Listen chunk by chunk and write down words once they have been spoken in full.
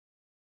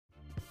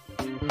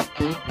Hey,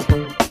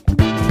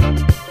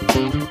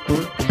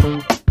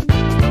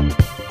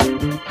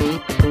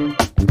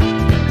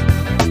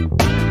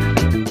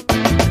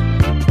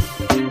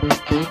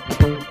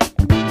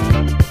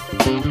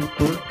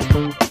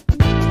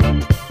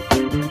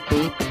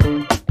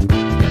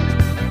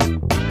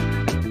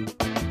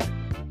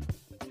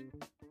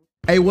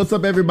 what's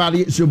up,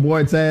 everybody? It's your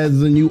boy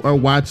Taz, and you are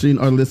watching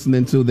or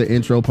listening to the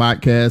Intro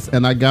Podcast,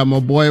 and I got my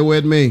boy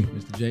with me,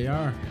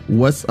 Mr. JR.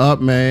 What's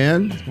up,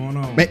 man? What's going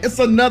on? Man, it's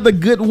another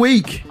good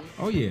week.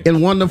 Oh, yeah.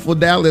 In wonderful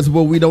Dallas,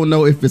 where we don't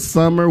know if it's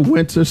summer,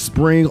 winter,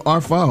 spring, or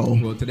fall.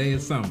 Well, today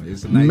is summer.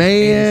 It's a nice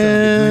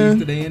 87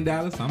 degrees today in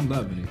Dallas. I'm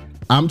loving it.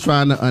 I'm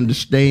trying to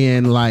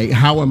understand, like,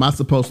 how am I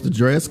supposed to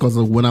dress? Because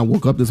when I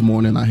woke up this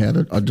morning, I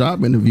had a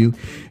job interview,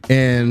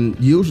 and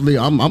usually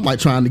I'm like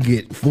trying to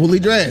get fully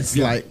dressed.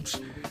 Yeah. Like,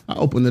 I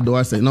opened the door,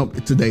 I said, nope,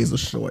 today's a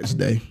shorts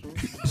day.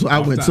 So I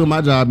went to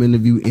my job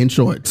interview in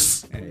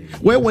shorts. Hey.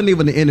 Well, it wasn't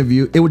even an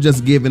interview. It was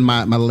just giving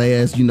my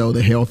last,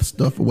 the health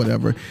stuff or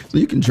whatever. So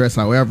you can dress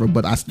however,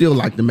 but I still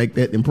like to make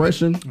that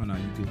impression. Oh, no,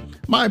 you do.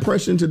 My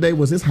impression today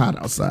was it's hot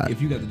outside.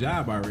 If you got the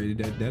job already,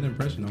 that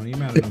impression don't even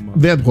matter no more.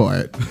 That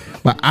part.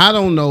 But I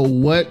don't know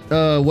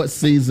what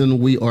season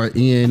we are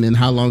in and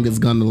how long it's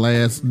going to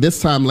last.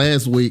 This time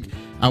last week,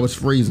 I was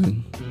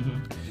freezing. Mm-hmm.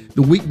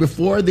 The week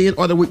before then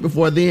or the week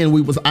before then, we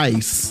was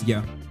ice.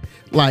 Yeah.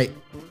 Like,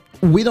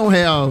 we don't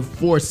have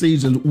 4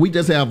 seasons. We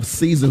just have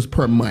seasons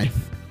per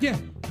month. Yeah.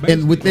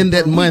 And within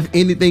that month,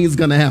 anything is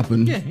going to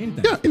happen. Yeah,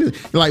 anything. Yeah,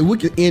 anything. Like, we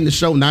could end the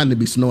show now and it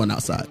be snowing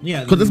outside.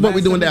 Yeah. Because that's what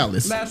we do in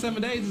Dallas. Last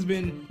 7 days, it's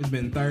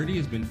been 30,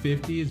 it's been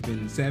 50, it's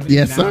been 70.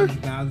 Yes, now, sir.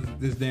 Now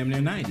it's damn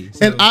near 90.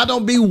 So. And I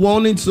don't be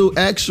wanting to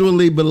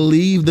actually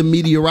believe the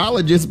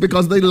meteorologists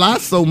because they lie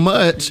so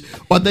much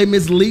or they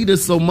mislead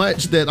us so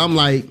much that I'm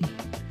like,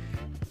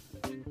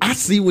 I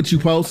see what you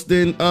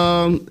posting,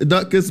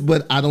 Duckus,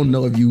 but I don't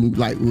know if you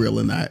like real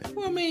or not.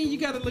 Well, I mean, you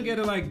got to look at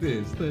it like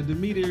this: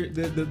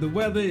 the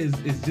weather is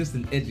just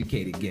an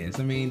educated guess.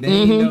 I mean, they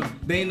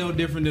ain't no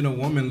different than a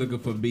woman looking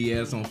for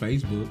BS on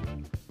Facebook.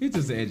 It's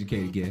just an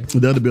educated guess.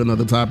 That'll be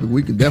another topic.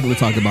 We can definitely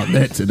talk about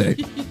that today.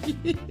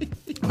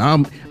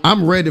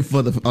 I'm ready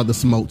for the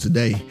smoke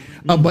today.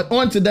 But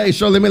on today's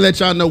show, let me let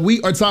y'all know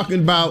we are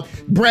talking about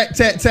Brat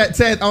tat tat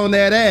tat on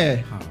that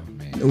ass.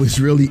 It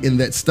was really in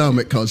that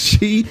stomach because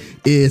she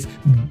is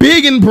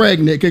big and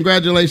pregnant.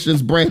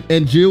 Congratulations, Brat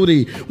and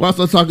Judy. We're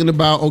also talking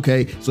about,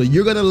 okay, so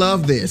you're going to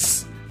love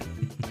this.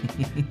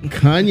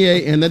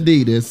 Kanye and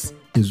Adidas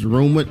is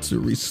rumored to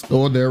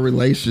restore their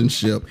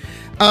relationship.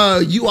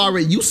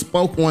 You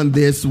spoke on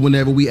this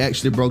whenever we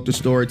actually broke the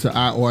story to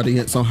our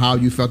audience on how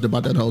you felt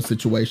about that whole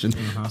situation.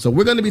 Uh-huh. So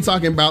we're going to be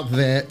talking about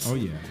that. Oh,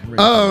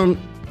 yeah.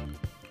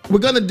 We're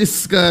going to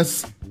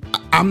discuss,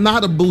 I'm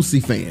not a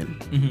Boosie fan.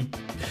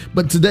 Mm-hmm.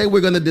 But today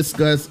we're going to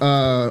discuss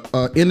an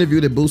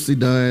interview that Boosie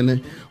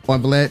done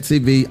on Vlad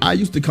TV. I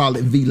used to call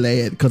it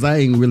V-Lad because I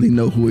didn't really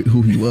know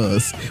who he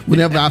was.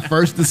 Whenever I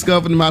first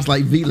discovered him, I was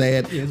like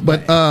V-Lad. Yes,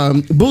 but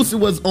Boosie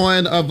was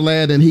on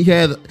Vlad and he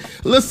had a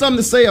little something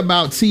to say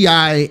about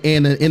T.I.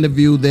 and an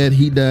interview that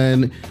he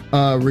done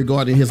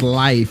regarding his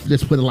life.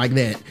 Let's put it like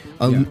that.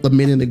 A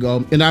minute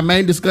ago. In our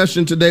main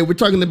discussion today, we're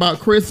talking about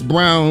Chris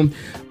Brown.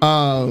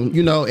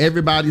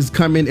 Everybody's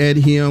coming at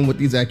him with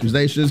these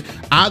accusations.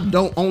 I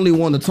don't only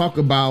want to talk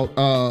about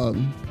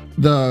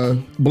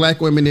the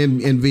black women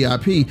in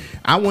VIP.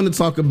 I want to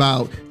talk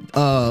about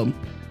the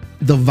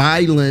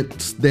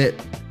violence that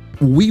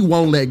we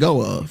won't let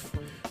go of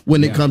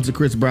when it comes to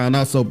Chris Brown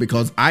also,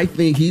 because I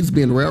think he's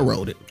been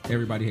railroaded.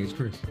 Everybody hates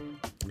Chris.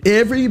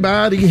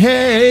 Everybody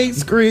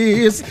hates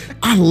Chris.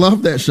 I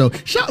love that show.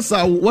 Shouts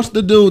out, what's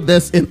the dude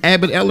that's in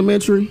Abbott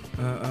Elementary?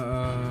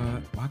 I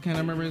can't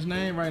remember his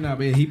name right now,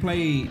 but he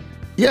played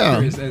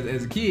Chris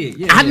as a kid.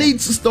 Yeah, I need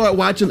to start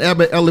watching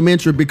Abbott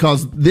Elementary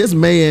because this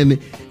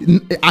man,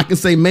 I can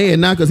say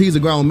man now because he's a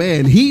grown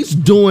man, he's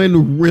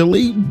doing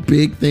really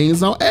big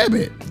things on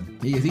Abbott.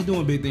 He's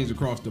doing big things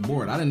across the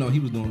board. I didn't know he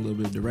was doing a little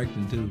bit of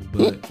directing too,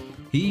 but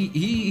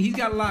he's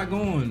got a lot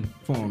going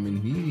for him,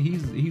 and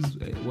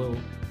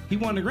he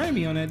won a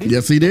Grammy on that, didn't he?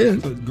 Yes, he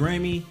did. So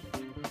Grammy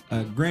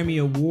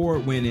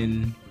award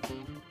winning,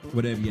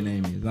 whatever your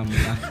name is.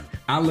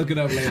 I'll look it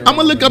up later. I'm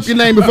gonna look up your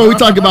name before we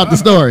talk about the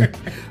story.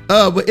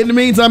 But in the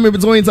meantime, in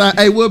between time,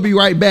 hey, we'll be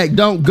right back.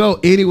 Don't go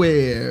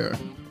anywhere.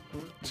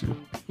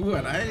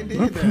 What? I ain't did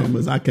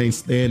that. I can't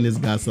stand this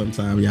guy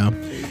sometime, y'all.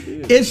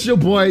 It's your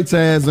boy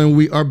Taz, and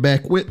we are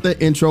back with the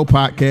Intro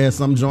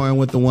Podcast. I'm joined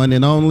with the one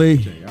and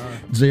only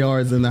JR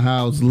is in the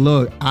house.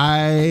 Look,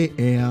 I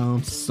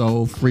am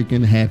so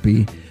freaking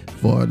happy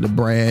for the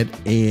Brat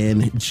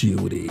and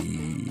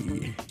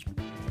Judy.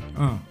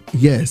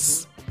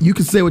 Yes, you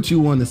can say what you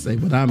want to say,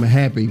 but I'm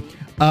happy.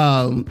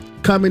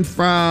 Coming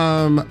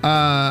from,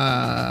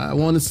 I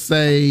want to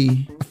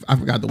say, I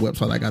forgot the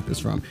website I got this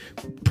from.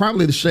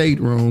 Probably the Shade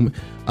Room.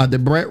 The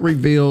Brat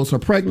reveals her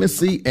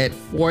pregnancy at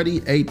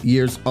 48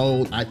 years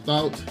old. I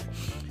thought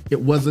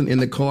it wasn't in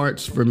the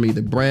cards for me.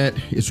 The Brat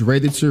is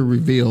ready to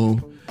reveal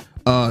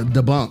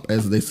the bump,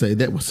 as they say.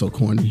 That was so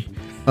corny.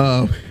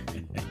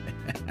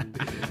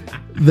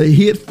 The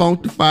hit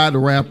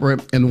funkified rapper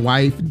and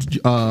wife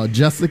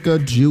Jessica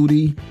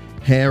Judy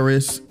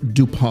Harris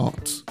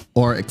DuPont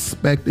are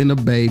expecting a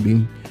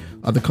baby.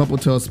 The couple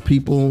tells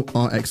People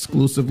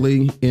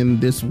exclusively in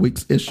this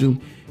week's issue.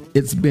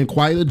 It's been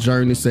quite a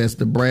journey, says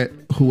the Brat,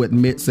 who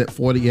admits at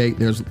 48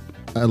 there's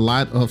a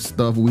lot of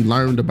stuff we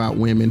learned about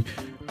women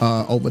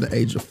over the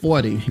age of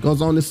 40. He goes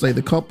on to say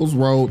the couple's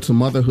road to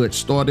motherhood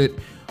started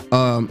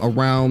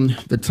around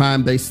the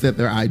time they set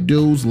their I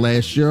do's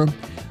last year,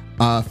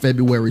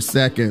 February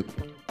 2nd.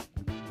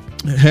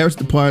 Harris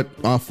DuPont,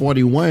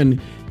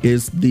 41,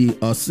 is the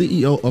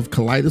CEO of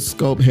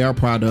Kaleidoscope Hair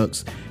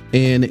Products,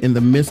 and in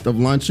the midst of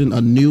launching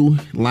a new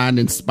line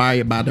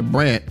inspired by the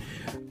Brat,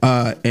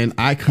 an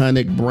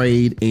iconic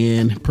braid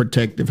and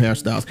protective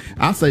hairstyles.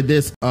 I'll say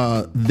this,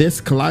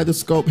 this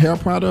Kaleidoscope hair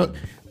product,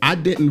 I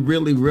didn't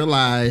really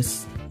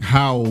realize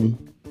how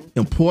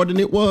important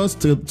it was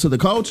to the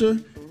culture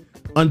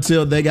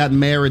until they got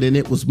married, and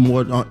it was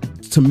more,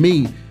 to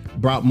me,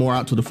 brought more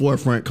out to the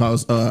forefront,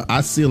 because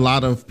I see a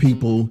lot of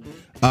people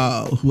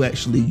who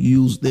actually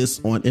use this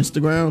on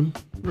Instagram.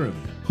 Really?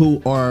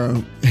 Who are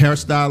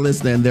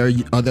hairstylists, and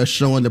they're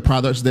showing the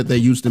products that they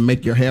use to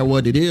make your hair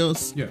what it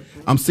is. Yeah.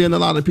 I'm seeing a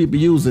lot of people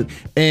use it,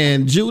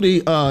 and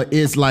Judy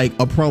is like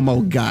a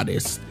promo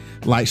goddess.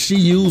 Like, she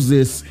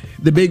uses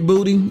the big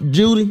booty,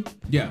 Judy.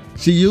 Yeah.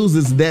 She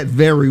uses that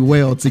very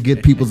well to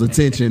get people's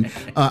attention.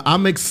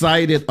 I'm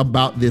excited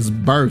about this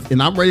birth,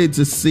 and I'm ready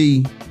to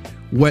see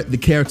what the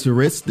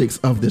characteristics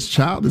of this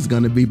child is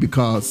going to be,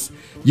 because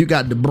you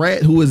got the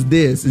Brat, who is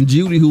this, and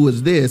Judy, who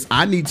is this.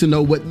 I need to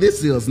know what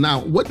this is.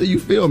 Now, what do you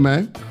feel,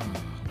 man?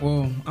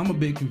 Well, I'm a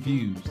bit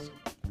confused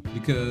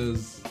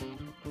because,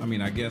 I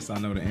mean, I guess I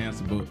know the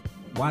answer, but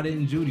why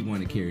didn't Judy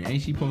want to carry?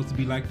 Ain't she supposed to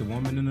be like the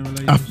woman in the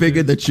relationship? I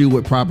figured that you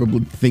would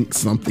probably think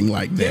something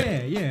like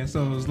that. Yeah.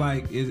 So it's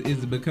like, is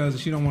it because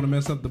she don't want to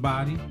mess up the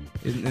body?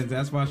 Is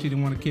that's why she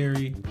didn't want to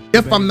carry?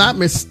 If I'm not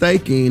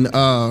mistaken,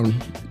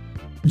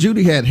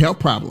 Judy had health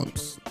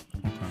problems.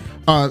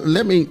 Okay.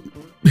 Let me...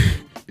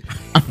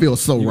 I feel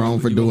so wrong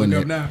for doing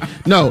that.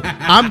 No,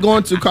 I'm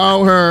going to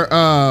call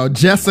her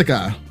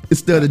Jessica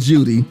instead of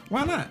Judy.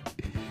 Why not?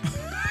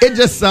 It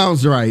just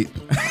sounds right.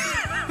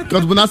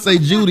 Because when I say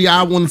Judy,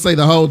 I want to say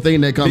the whole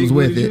thing that comes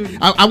with it.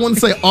 I want to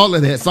say all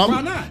of that. So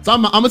why not? So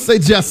I'm going to say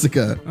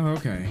Jessica. Oh,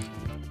 okay.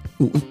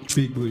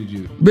 Big booty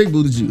Judy. Big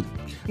booty Judy.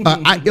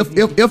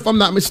 If I'm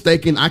not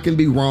mistaken, I can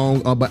be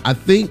wrong, but I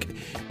think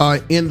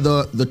in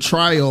the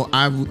trial,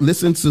 I've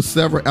listened to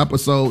several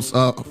episodes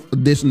of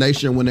This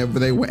Nation whenever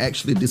they were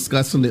actually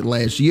discussing it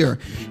last year.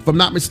 If I'm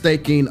not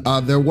mistaken,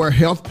 there were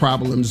health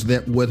problems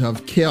that would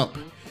have kept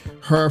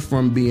her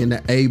from being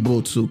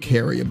able to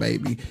carry a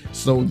baby.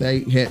 So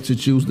they had to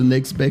choose the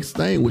next best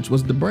thing, which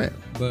was the Brat.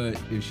 But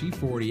if she's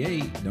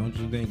 48, don't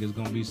you think there's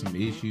going to be some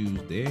issues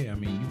there? I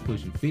mean, you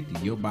pushing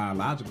 50, your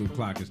biological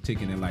clock is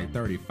ticking at like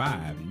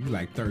 35, and you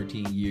like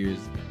 13 years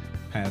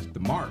past the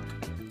mark.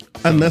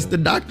 So, unless the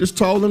doctors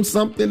told them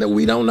something that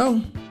we don't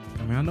know.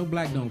 I mean, I know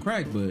black don't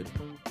crack, but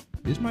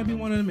this might be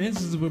one of them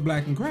instances where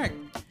black can crack.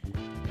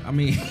 I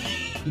mean,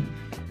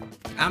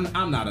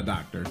 I'm not a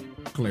doctor,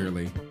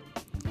 clearly.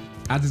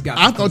 I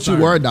thought concerns. You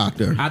were a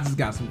doctor. I just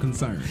got some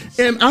concerns.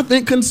 And I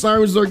think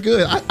concerns are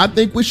good. I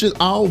think we should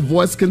all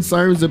voice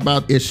concerns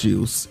about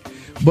issues.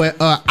 But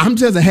I'm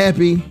just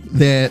happy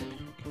that,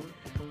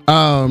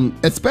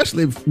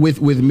 especially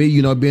with me,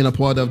 you know, being a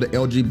part of the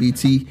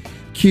LGBTQ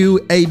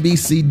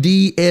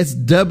ABCDSWV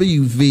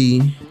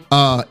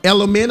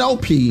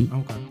LMNOP.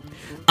 Okay.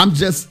 I'm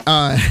just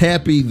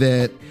happy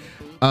that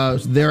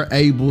they're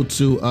able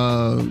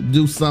to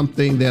do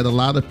something that a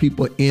lot of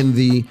people in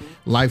the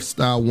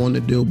lifestyle want to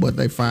do, but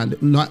they find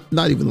it not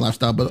even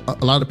lifestyle, but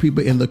a lot of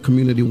people in the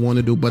community want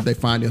to do, but they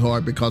find it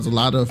hard, because a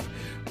lot of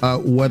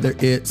whether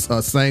it's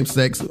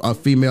same-sex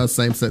female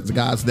same-sex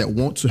guys that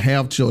want to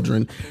have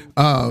children,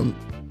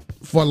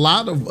 for a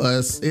lot of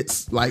us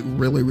it's like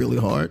really, really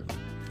hard.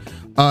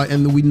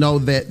 And we know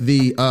that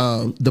the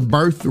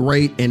birth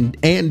rate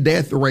and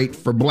death rate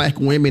for black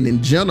women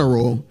in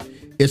general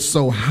is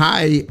so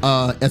high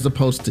as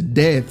opposed to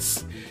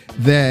deaths,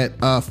 that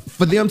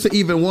for them to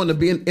even want to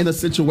be in a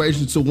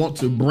situation to want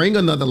to bring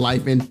another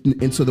life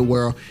into the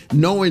world,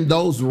 knowing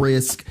those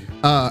risks,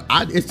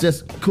 it's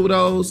just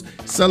kudos,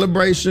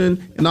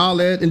 celebration, and all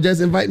that, and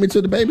just invite me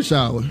to the baby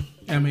shower.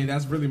 I mean,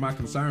 that's really my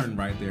concern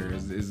right there,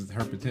 is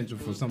her potential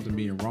for something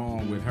being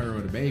wrong with her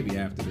or the baby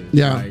after this.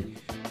 Yeah. Like,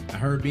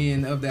 her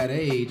being of that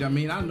age, I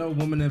mean, I know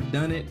women have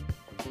done it.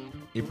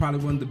 It probably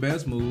wasn't the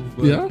best move,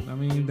 but yeah. I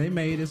mean, they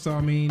made it, so I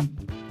mean,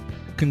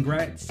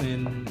 congrats,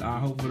 and I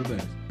hope for the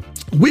best.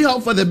 We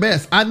hope for the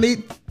best. I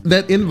need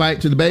that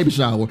invite to the baby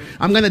shower.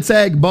 I'm going to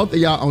tag both of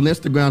y'all on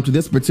Instagram to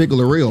this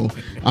particular reel.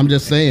 I'm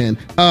just saying.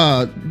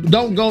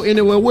 Don't go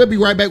anywhere. We'll be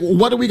right back.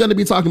 What are we going to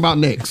be talking about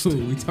next?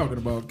 We talking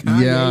about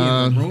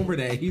Kanye and the rumor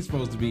that he's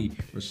supposed to be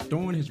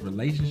restoring his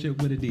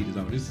relationship with Adidas.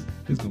 Oh, this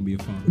is going to be a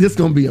fun. This is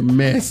going to be a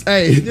mess.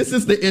 Hey, this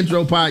is the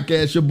Intro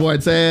Podcast. Your boy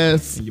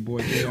Taz. And your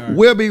boy JR.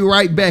 We'll be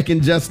right back in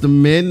just a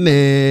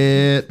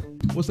minute.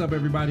 What's up,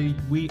 everybody?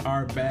 We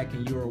are back,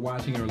 and you are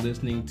watching or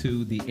listening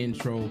to the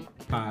Intro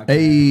podcast.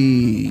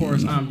 Hey. Of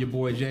course, I'm your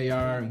boy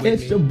JR.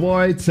 It's your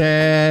boy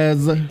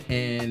Taz.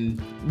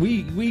 And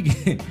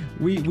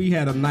we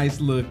had a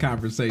nice little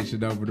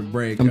conversation over the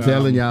break. I'm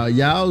telling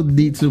y'all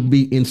need to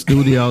be in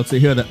studio to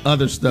hear the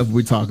other stuff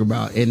we talk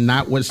about and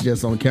not what's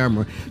just on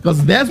camera.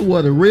 Because that's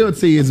where the real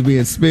tea is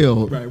being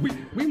spilled. Right.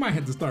 We might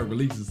have to start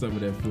releasing some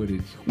of that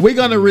footage. We're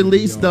going to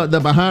release the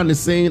behind the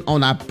scene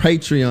on our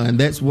Patreon.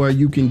 That's where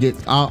you can get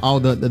all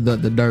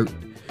the dirt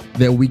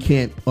that we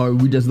can't or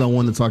we just don't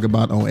want to talk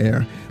about on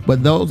air.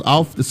 But those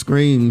off the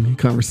screen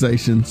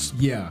conversations.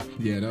 Yeah,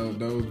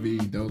 those be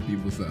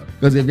what's up.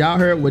 Because if y'all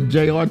heard what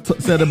JR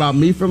said about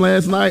me from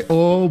last night,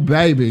 oh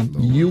baby,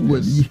 you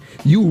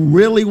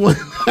really want.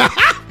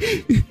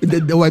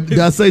 Did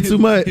I say too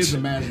much?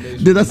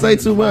 Did I say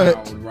too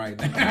much? Right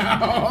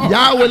now.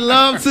 Y'all would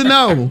love to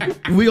know.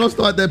 We gonna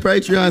start that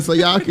Patreon so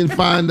y'all can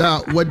find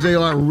out what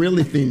JR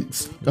really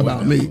thinks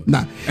about me.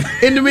 Nah.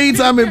 In the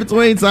meantime, in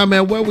between time,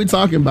 man, what are we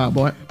talking about,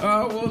 boy?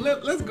 Well,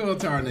 let's go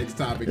to our next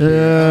topic.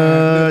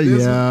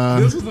 This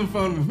was some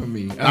fun for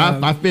me.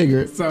 I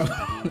figured. So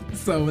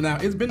now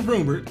it's been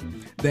rumored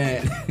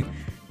that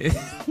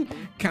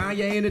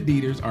Kanye and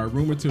Adidas are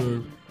rumored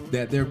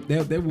that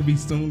they will be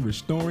soon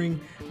restoring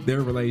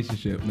their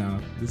relationship. Now,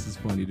 this is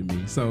funny to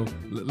me. So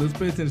let's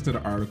pay attention to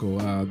the article.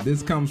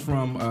 This comes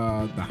from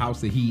the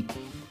House of Heat.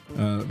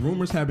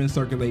 Rumors have been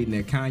circulating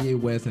that Kanye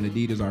West and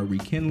Adidas are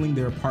rekindling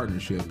their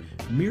partnership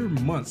mere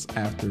months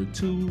after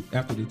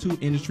the two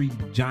industry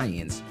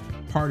giants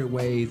parted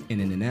ways in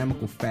an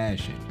inimical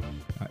fashion.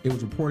 It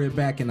was reported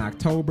back in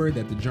October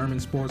that the German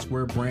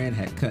sportswear brand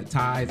had cut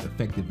ties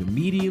effective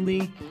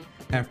immediately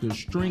after a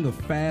string of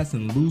fast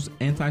and loose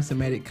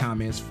anti-Semitic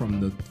comments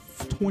from the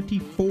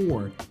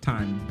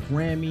 24-time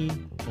Grammy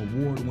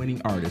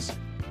award-winning artist.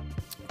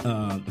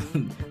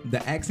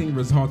 The axing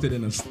resulted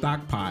in a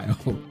stockpile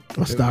of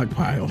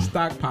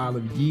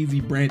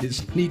Yeezy branded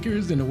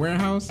sneakers in the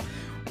warehouse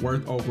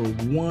worth over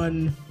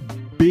 $1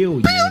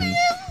 billion,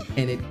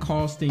 and it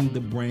costing the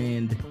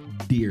brand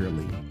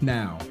dearly.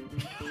 Now,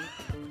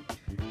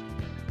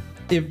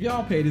 if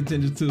y'all paid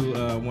attention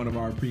to one of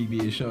our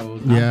previous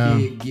shows, I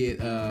did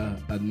get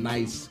a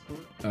nice,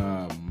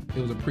 it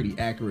was a pretty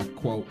accurate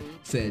quote,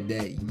 said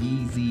that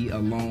Yeezy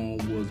alone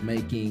was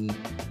making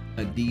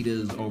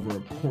Adidas over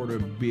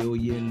 $250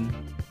 million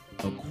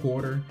a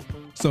quarter.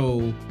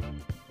 So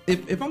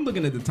if I'm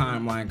looking at the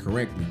timeline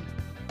correctly,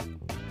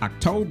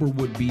 October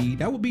would be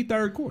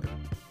third quarter.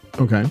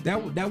 Okay.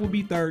 That would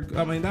be third.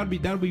 I mean,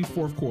 that'll be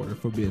fourth quarter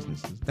for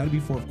businesses. That'll be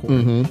fourth quarter.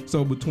 Mm-hmm.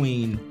 So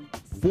between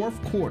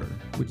fourth quarter,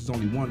 which is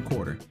only one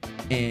quarter,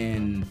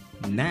 and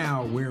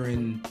now we're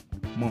in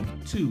month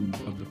 2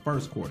 of the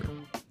first quarter.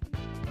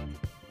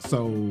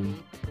 So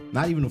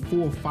not even a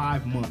full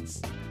 5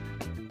 months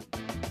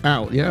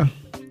out. Yeah.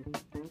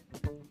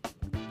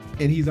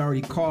 And he's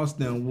already cost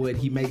them what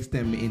he makes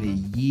them in a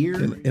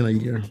year. In a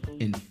year.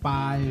 In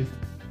 5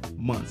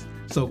 months.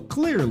 So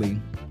clearly,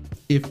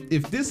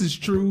 if this is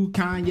true,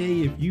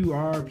 Kanye, if you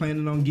are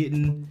planning on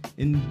getting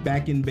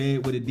back in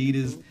bed with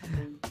Adidas,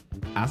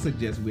 I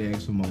suggest we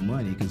ask for more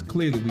money because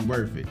clearly we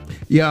worth it.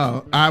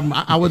 Yeah,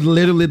 I was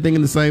literally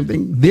thinking the same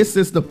thing. This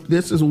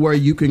is where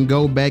you can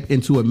go back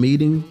into a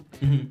meeting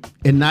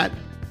and not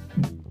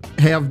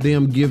have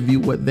them give you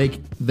what they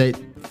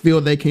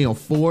feel they can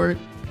afford,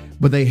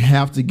 but they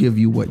have to give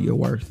you what you're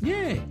worth.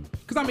 Yeah,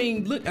 because I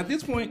mean, look, at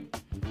this point,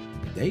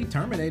 they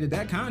terminated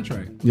that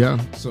contract. Yeah.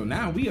 So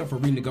now we up for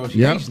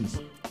renegotiations.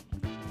 Yep.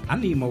 I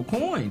need more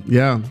coin.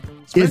 Yeah.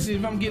 Especially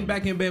if I'm getting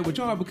back in bed with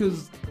y'all,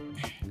 because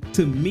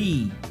to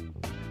me,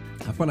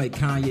 I feel like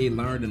Kanye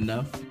learned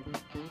enough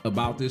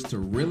about this to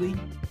really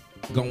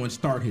go and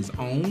start his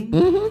own.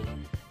 Mm-hmm.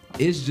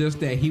 It's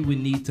just that he would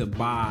need to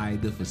buy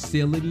the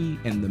facility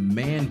and the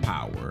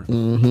manpower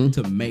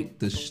to make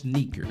the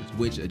sneakers,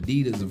 which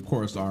Adidas, of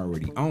course,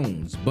 already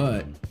owns.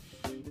 But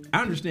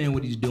I understand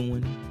what he's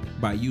doing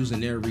by using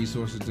their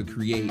resources to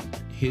create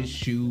his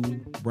shoe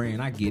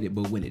brand. I get it,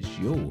 but when it's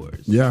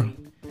yours, yeah,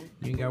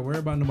 you ain't got to worry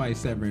about nobody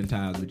severing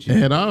ties with you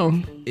at all.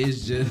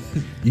 It's just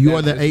you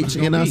are the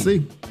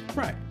HNIC,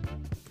 right?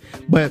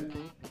 But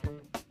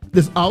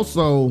there's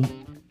also,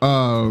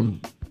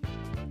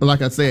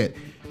 like I said,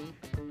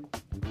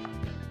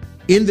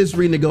 in this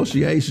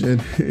renegotiation,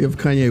 if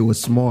Kanye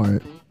was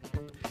smart,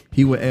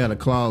 he would add a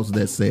clause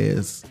that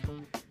says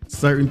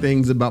certain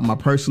things about my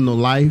personal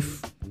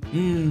life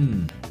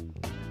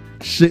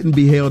shouldn't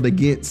be held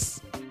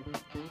against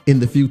in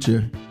the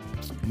future.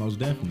 Most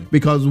definitely.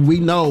 Because we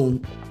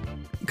know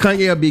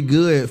Kanye will be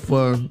good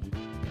for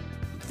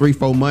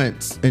 3-4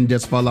 months and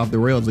just fall off the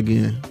rails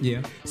again.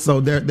 Yeah.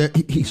 So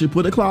he should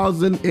put a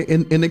clause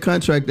in the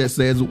contract that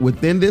says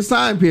within this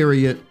time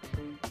period,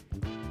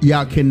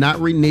 y'all cannot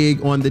renege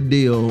on the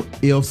deal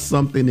if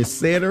something is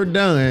said or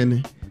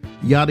done,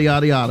 yada,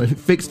 yada, yada.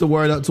 Fix the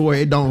word up to where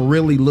it don't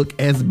really look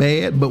as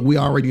bad, but we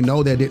already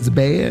know that it's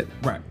bad.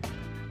 Right.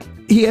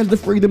 He has the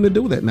freedom to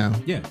do that now.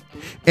 Yeah.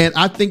 And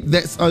I think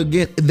that's,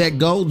 again, that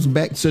goes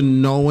back to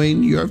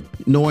knowing your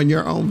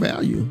own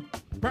value.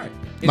 Right.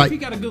 And like, if he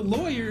got a good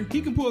lawyer,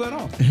 he can pull that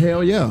off.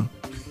 Hell yeah.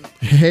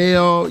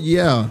 Hell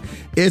yeah.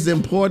 It's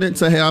important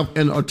to have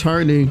an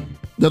attorney.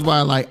 That's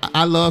why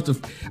I love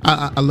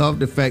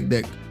the fact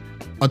that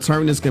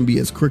attorneys can be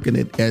as crooked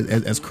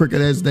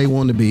as they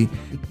want to be.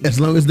 As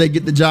long as they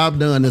get the job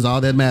done is all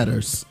that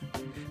matters.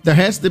 There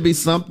has to be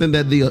something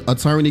that the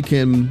attorney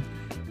can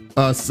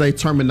say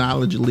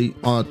terminology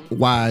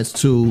wise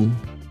to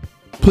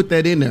put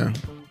that in there,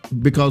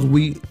 because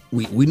we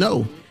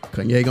know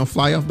Kanye gonna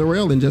fly off the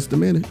rail in just a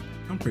minute.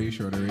 I'm pretty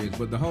sure there is,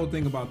 but the whole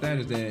thing about that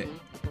is that,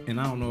 and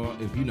I don't know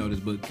if you know this,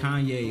 but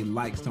Kanye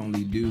likes to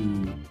only do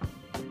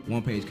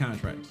one-page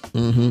contracts.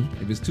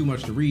 If it's too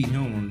much to read, he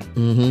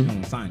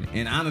don't sign it.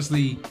 And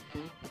honestly,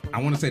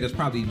 I want to say that's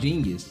probably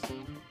genius,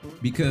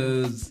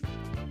 because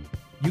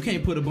you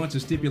can't put a bunch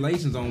of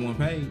stipulations on one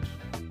page.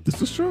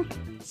 This is true.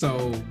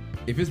 So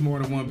if it's more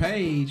than one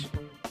page,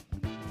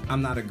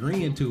 I'm not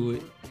agreeing to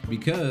it,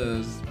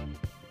 because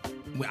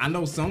I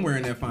know somewhere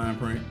in that fine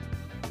print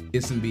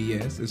it's some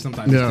BS. It's some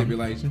type of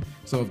stipulation.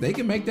 So if they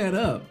can make that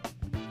up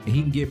and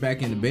he can get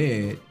back into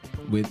bed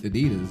with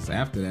Adidas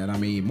after that, I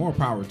mean, more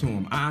power to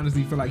him. I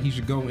honestly feel like he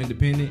should go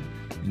independent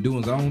and do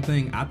his own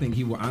thing. I think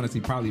he will honestly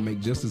probably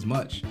make just as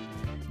much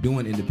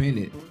doing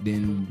independent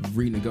than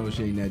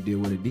renegotiating that deal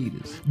with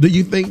Adidas. Do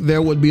you think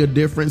there would be a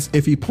difference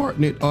if he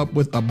partnered up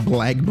with a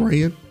black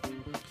brand?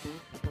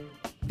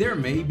 There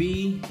may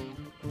be,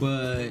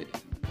 but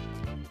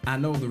I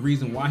know the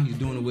reason why he's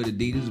doing it with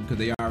Adidas is because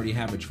they already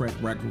have a track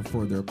record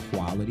for their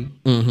quality.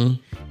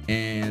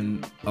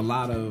 And a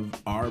lot of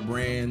our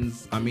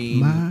brands, I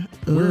mean,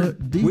 we're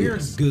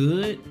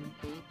good,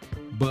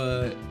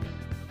 but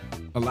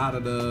a lot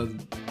of the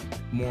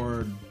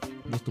more,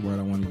 what's the word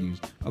I want to use?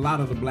 A lot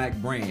of the black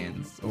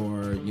brands,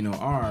 or, you know,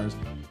 ours,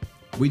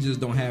 we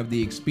just don't have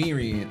the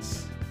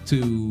experience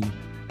to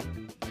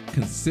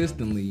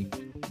consistently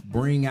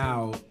bring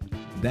out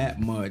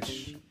that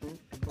much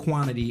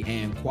quantity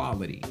and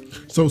quality.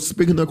 So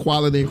speaking of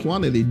quality and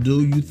quantity,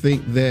 do you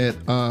think that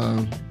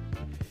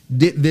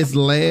did this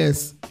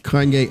last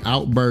Kanye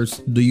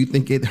outburst, do you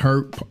think it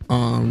hurt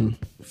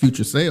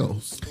future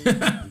sales?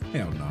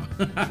 Hell no.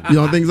 You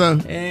don't think so?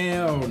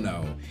 Hell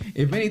no.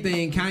 If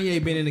anything,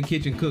 Kanye been in the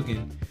kitchen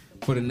cooking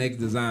for the next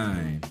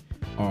design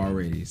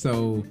already.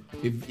 So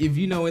if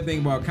you know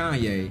anything about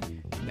Kanye,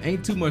 there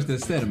ain't too much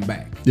that set him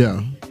back.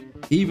 Yeah.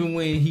 Even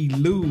when he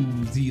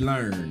lose, he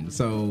learns.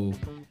 So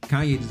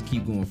Kanye just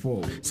keep going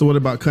forward. So what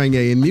about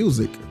Kanye in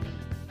music?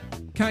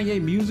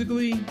 Kanye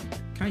musically,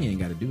 Kanye ain't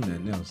got to do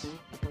nothing else.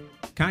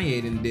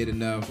 Kanye did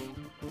enough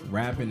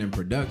rapping and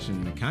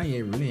production.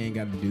 Kanye really ain't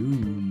got to do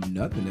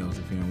nothing else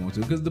if he don't want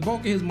to, because the bulk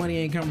of his money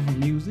ain't coming from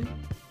music.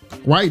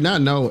 Right now,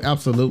 no,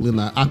 absolutely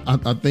not.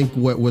 I think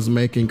what was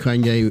making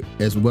Kanye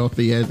as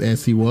wealthy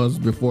as he was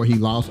before he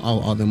lost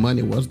all the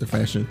money was the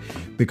fashion,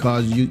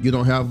 because you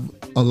don't have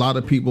a lot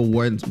of people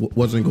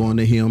wasn't going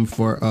to him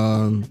for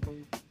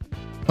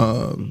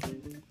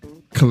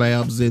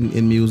collabs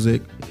in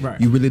music. Right.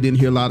 You really didn't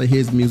hear a lot of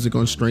his music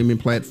on streaming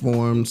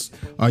platforms.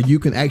 You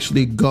can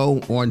actually go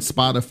on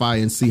Spotify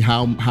and see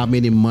how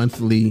many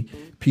monthly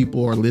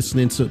people are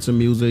listening to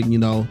music, you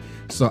know.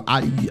 So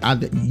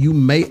you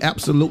may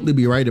absolutely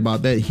be right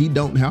about that. He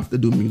don't have to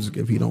do music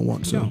if he don't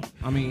want to. No,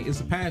 I mean,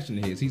 it's a passion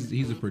of his.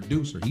 He's a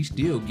producer. He's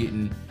still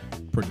getting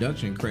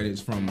production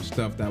credits from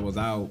stuff that was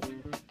out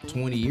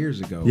 20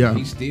 years ago. Yeah.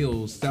 He's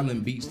still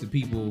selling beats to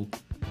people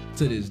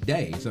to this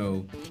day.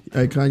 So,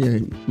 hey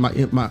Kanye,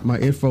 my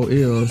info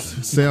is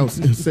sell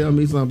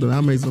me something.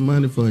 I'll make some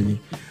money for you.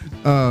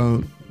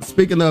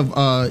 Speaking of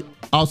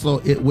also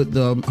with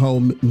the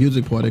whole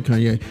music part of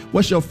Kanye,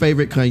 what's your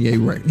favorite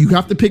Kanye record? You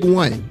have to pick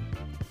one.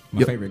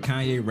 My favorite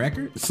Kanye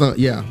record? So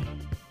yeah,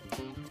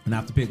 and I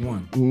have to pick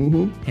one.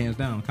 Hands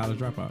down, College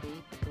Dropout.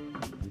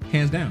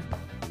 Hands down.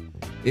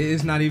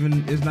 It's not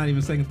even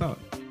second thought.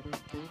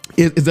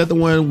 Is that the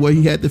one where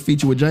he had the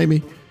feature with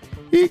Jamie?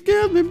 He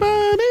gives me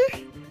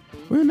money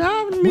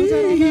without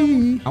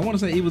me. I want to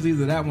say it was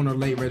either that one or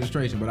Late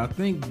Registration, but I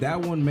think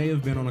that one may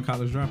have been on a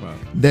College Dropout.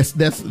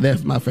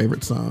 That's my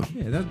favorite song.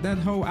 Yeah, that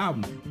whole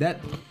album. That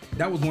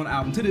was one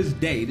album to this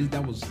day.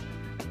 That was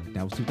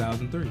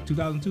 2003,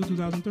 2002,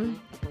 2003,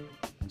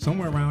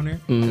 somewhere around there.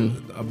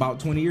 About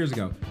 20 years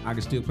ago, I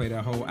could still play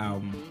that whole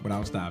album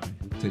without stopping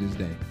to this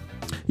day.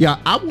 Yeah,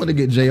 I want to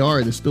get JR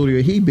in the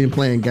studio. He been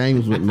playing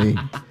games with me.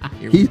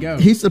 Here we go.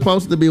 He's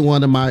supposed to be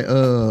one of my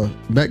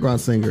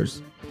background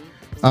singers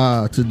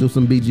to do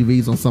some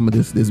BGVs on some of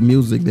this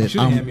music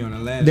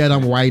that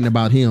I'm writing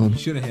about him. You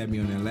should have had me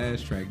on that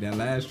last track.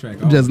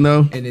 Just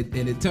know. And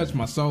it touched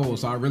my soul,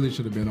 so I really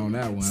should have been on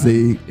that one.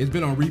 See, it's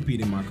been on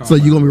repeat in my car. So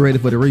you gonna be ready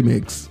for the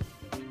remix?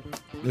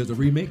 There's a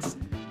remix?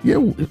 Yeah,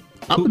 I'm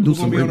gonna do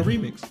some. Who's gonna be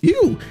on the remix?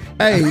 You.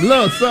 Hey,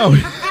 look, so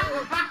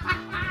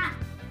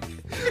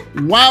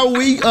while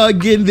we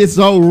getting this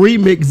whole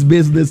remix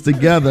business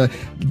together,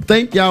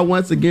 thank y'all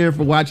once again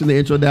for watching the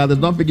intro down.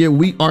 Don't forget,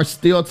 we are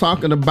still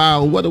talking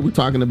about, what are we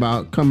talking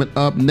about? Coming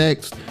up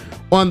next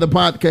on the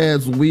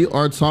podcast, we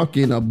are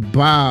talking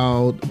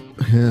about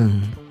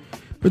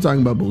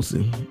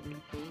Boosie.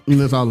 And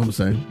that's all I'm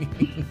saying.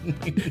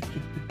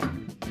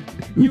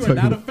 You are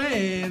not a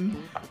fan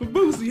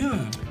Boosie,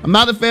 huh? I'm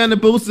not a fan of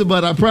Boosie,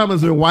 but I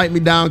promise her, wipe me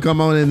down,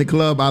 come on in the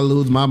club, I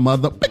lose my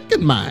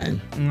motherfucking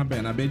mind. I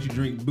bet you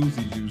drink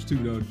Boosie juice too,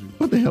 don't you?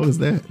 What the hell is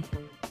that?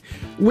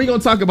 We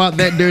gonna talk about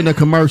that during the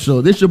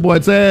commercial. This your boy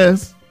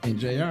Taz. And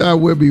JR.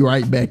 We'll be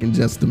right back in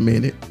just a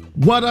minute.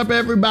 What up,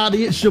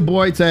 everybody? It's your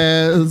boy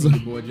Taz. Your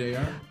boy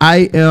JR.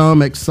 I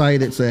am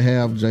excited to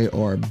have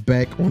JR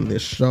back on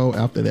this show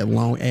after that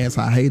long ass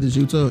hiatus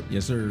you took.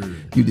 Yes, sir.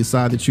 You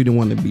decided you didn't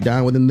want to be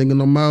down with the nigga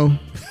no more.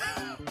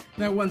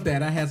 That wasn't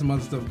that. I had some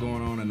other stuff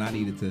going on and I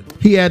needed to.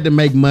 He had to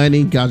make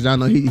money because y'all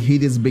know he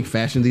this big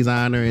fashion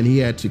designer and he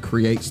had to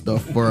create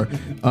stuff for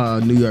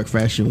New York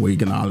Fashion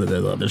Week and all of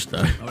that other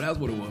stuff. Oh, that's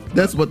what it was.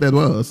 That's what that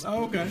was.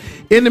 Oh, okay.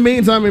 In the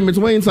meantime, in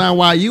between time,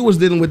 while you was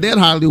dealing with that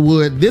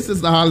Hollywood, this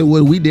is the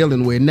Hollywood we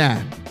dealing with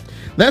now.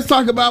 Let's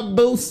talk about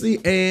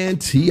Boosie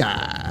and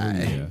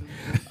T.I.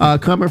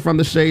 Coming from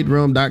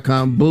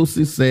theshaderoom.com,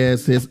 Boosie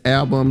says his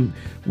album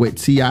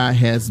with T.I.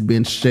 has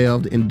been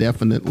shelved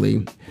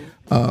indefinitely.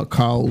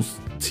 Calls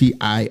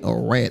T.I. a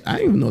rat. I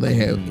didn't even know they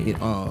had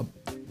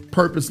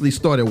purposely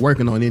started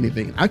working on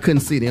anything. I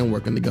couldn't see them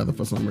working together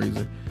for some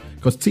reason.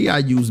 Because T.I.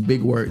 used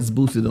big words.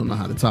 Boosie don't know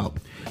how to talk.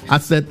 I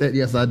said that.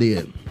 Yes, I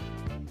did.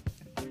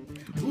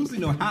 Boosie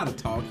know how to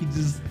talk. He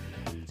just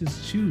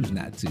choose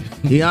not to.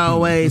 He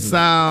always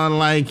sound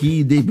like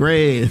he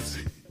depressed.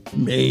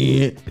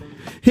 Man.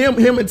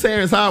 Him and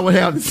Terrence Howard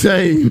have the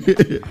same.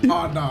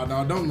 Oh,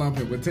 no. Don't lump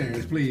him with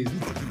Terrence, please.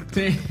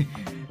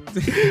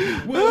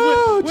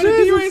 What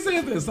if you ain't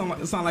saying this?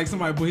 Sound like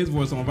somebody put his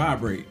voice on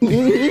vibrate.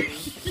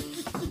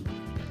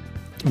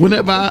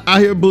 Whenever I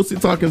hear Boosie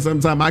talking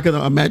sometime, I can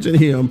imagine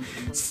him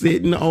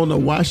sitting on a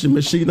washing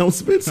machine on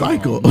spin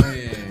cycle. Oh,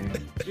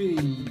 man.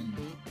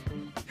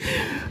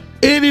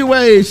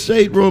 Anyway,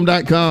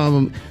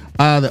 shaderoom.com,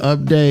 the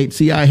update,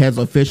 T.I. has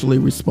officially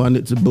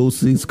responded to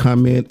Boosie's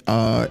comment,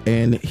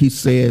 and he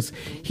says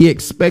he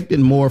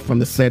expected more from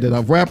the Set It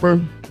Off rapper.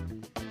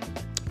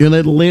 In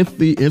a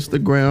lengthy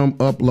Instagram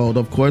upload,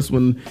 of course,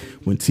 when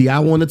T.I.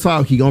 want to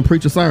talk, he gonna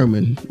preach a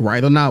sermon,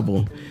 write a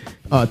novel.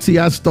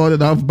 T.I.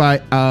 started off by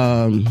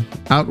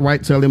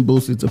outright telling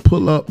Boosie to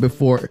pull up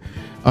before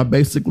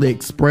basically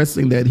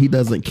expressing that he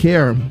doesn't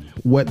care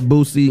what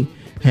Boosie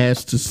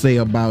has to say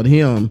about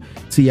him.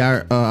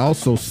 T.I.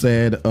 also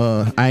said,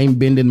 I ain't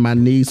bending my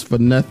knees for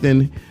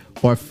nothing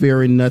or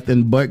fearing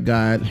nothing but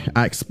God.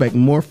 I expect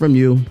more from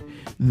you.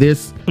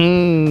 This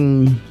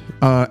ain't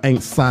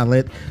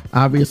solid.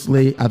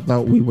 Obviously, I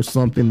thought we were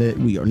something that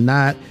we are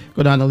not.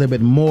 Go down a little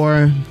bit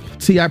more.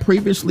 T.I.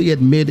 previously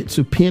admitted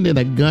to pinning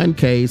a gun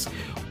case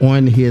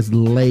on his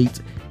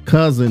late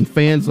cousin.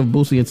 Fans of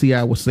Boosie and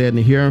T.I. were sad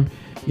to hear.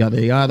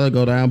 Yada yada.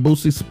 Go down.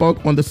 Boosie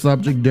spoke on the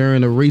subject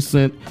during a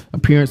recent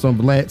appearance on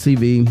Brat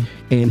TV,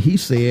 and he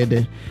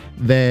said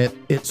that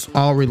it's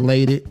all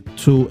related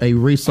to a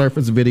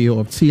resurfaced video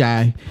of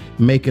T.I.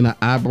 making an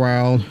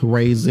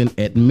eyebrow-raising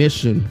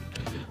admission.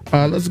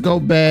 Let's go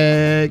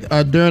back.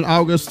 During an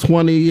August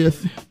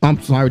 2020,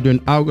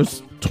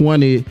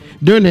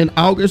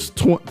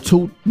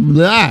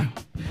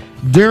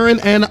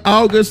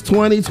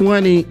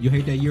 You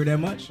hate that year that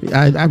much?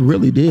 I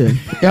really did.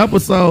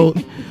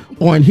 Episode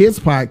on his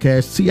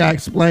podcast, T.I.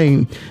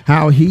 explained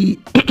how he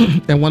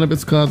and one of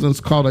his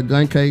cousins caught a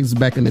gun case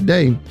back in the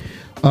day.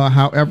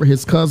 However,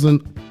 his cousin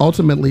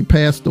ultimately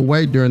passed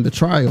away during the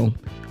trial.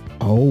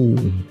 Oh.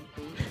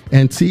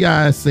 And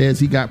T.I.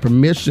 says he got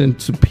permission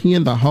to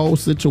pin the whole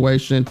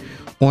situation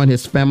on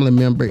his family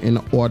member in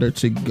order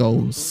to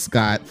go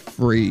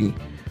scot-free.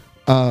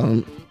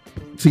 T.I.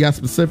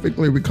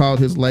 specifically recalled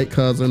his late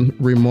cousin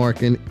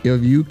remarking,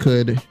 if you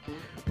could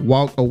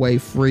walk away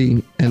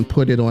free and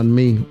put it on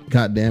me,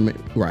 God damn it,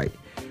 right.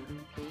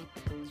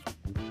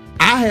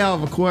 I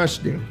have a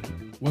question.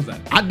 What's that?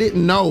 I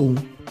didn't know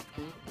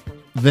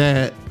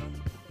that.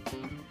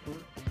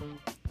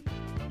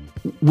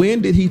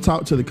 When did he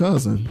talk to the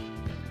cousin?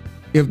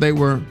 If they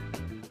were,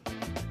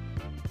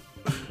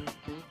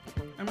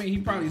 I mean, he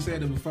probably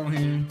said it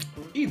beforehand.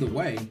 Either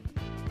way,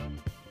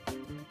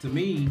 to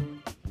me,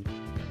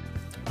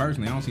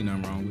 personally, I don't see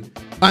nothing wrong with it.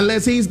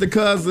 Unless he's the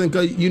cousin,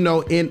 because,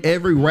 in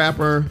every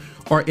rapper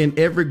or in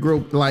every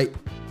group, like,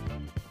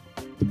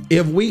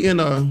 if we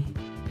in a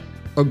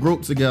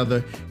group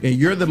together and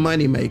you're the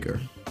money maker,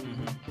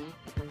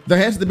 there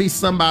has to be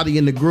somebody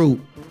in the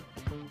group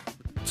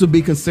to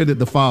be considered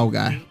the fall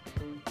guy.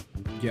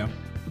 Yeah.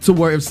 To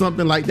where if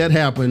something like that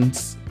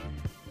happens,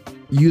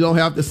 you don't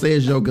have to say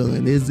it's your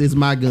gun. It's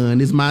my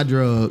gun. It's my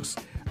drugs.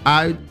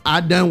 I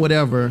done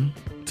whatever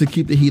to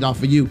keep the heat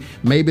off of you.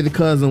 Maybe the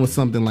cousin was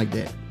something like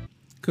that.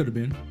 Could have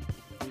been.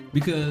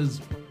 Because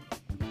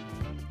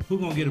who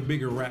gonna get a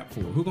bigger rap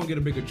for? Who gonna get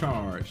a bigger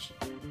charge?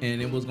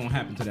 And it was gonna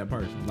happen to that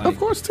person. Like, of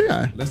course,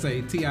 T.I. Let's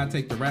say T.I.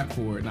 take the rap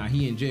for it. Now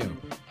he in jail.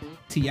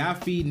 T.I.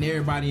 feeding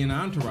everybody in the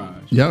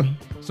entourage. Yeah.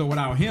 So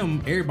without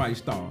him, everybody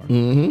starved.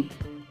 Mm-hmm.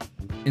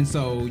 And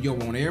so you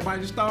want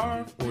everybody to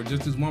starve, or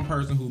just this one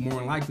person who more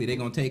than likely they're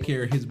gonna take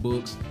care of his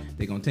books,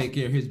 they're gonna take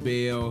care of his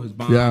bail, his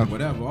bond,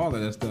 whatever, all of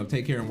that stuff.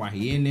 Take care of him while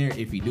he in there.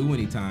 If he do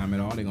any time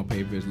at all, they're gonna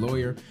pay for his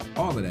lawyer,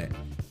 all of that.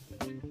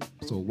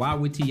 So why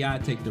would T.I.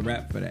 take the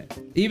rap for that?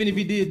 Even if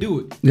he did do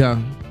it.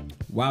 Yeah.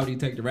 Why would he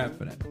take the rap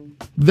for that?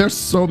 There's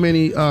so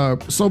many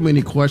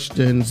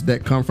questions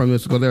that come from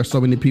this because there are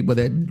so many people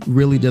that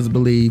really just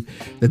believe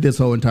that this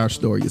whole entire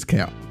story is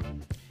cap.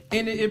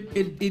 And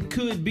it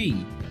could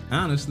be,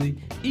 honestly.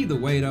 Either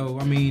way, though,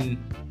 I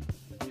mean,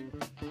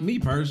 me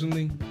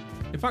personally,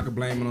 if I could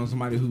blame it on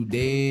somebody who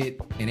dead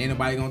and ain't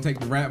nobody gonna take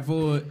the rap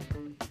for it,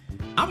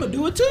 I'm gonna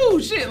do it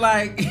too. Shit,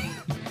 like...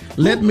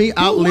 Let me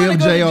outlive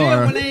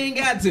JR. When they ain't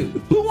got to.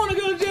 Who want to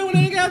go to jail when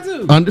they ain't got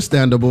to?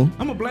 Understandable.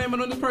 I'm gonna blame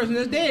it on this person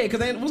that's dead.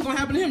 Because what's gonna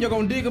happen to him? You're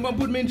gonna dig him up and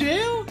put him in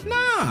jail?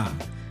 Nah.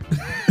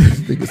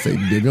 Nigga say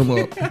dig him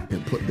up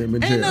and put them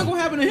in jail. Ain't nothing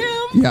gonna happen to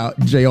him. Yeah,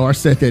 JR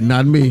said that,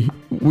 not me.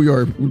 We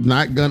are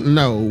not gonna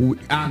know.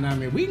 I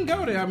mean, we can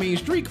go there. I mean,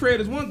 street cred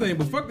is one thing,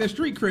 but fuck that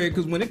street cred.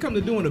 Because when it comes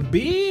to doing a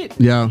bid,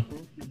 yeah,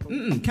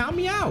 count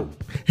me out.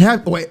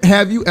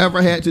 Have you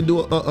ever had to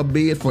do a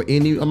bid for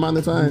any amount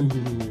of time?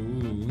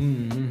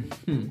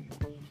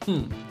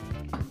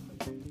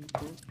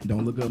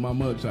 Don't look up my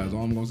mugshot. Is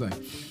all I'm gonna say.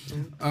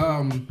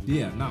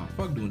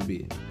 Fuck doing the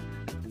bid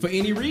for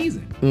any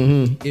reason.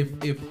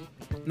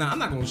 I'm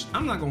not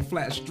gonna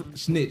flat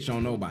snitch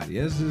on nobody.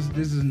 This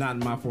is not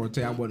my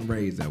forte. I wasn't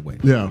raised that way.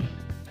 Yeah,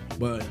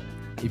 but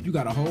if you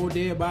got a whole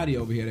dead body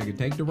over here that can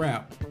take the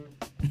rap,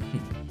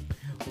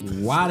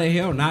 why the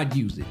hell not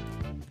use it?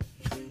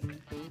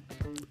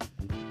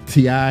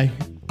 T.I.,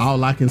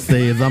 all I can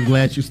say is I'm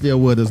glad you still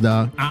with us,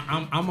 dog.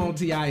 I'm on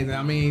T.I.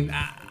 I mean,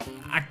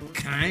 I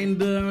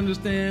kind of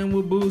understand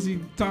what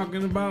Boosie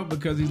talking about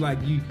because he's like,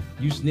 you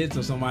snitched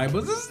on somebody,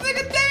 but this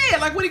nigga dead.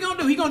 Like, what he gonna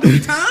do? He gonna do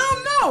the time?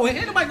 No,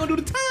 ain't nobody gonna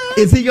do the time.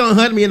 Is he gonna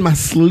hunt me in my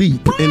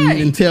sleep right.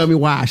 and tell me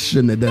why I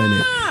shouldn't have done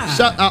it?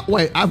 Shut up.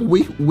 Wait,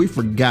 we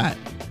forgot.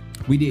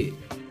 We did.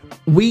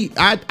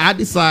 I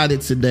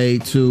decided today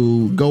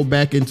to go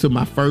back into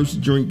my first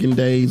drinking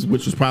days,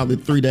 which was probably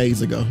 3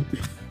 days ago.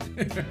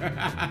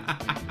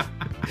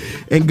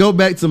 And go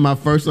back to my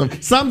first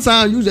love.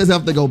 Sometimes you just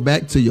have to go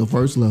back to your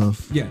first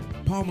love. Yeah,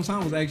 Paul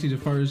Masson was actually the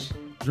first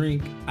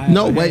drink I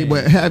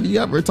but have you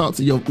ever talked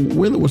to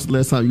when was the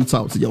last time you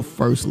talked to your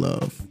first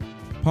love?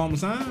 Paul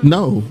Masson?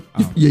 No.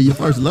 Oh. Yeah, your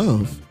first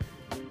love.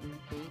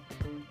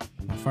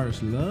 My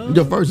first love?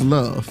 Your first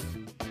love.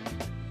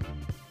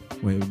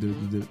 Wait,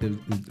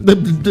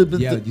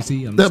 yeah, you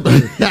see,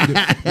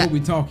 what we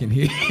talking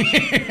here?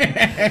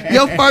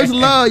 Your first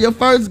love, your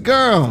first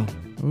girl.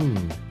 Ooh.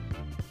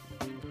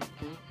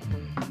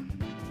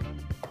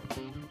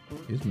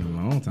 It's been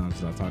a long time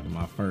since I talked to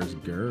my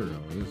first girl.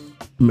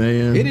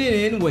 Man. It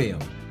didn't end well.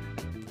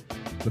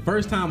 The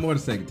first time or the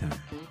second time.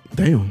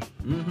 Damn.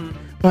 Mm-hmm.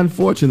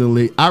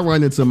 Unfortunately, I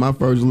run into my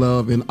first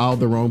love in all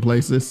the wrong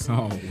places.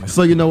 Oh. Wow.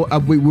 So,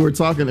 we were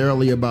talking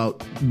earlier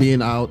about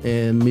being out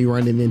and me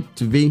running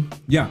into V.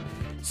 Yeah.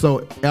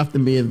 So after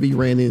me and V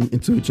ran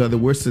into each other,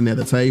 we're sitting at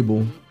a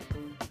table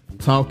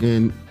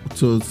talking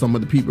to some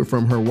of the people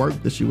from her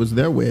work that she was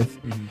there with.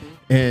 Mm-hmm.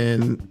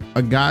 And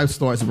a guy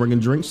starts bringing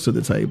drinks to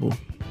the table.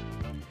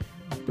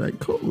 Like,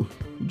 cool,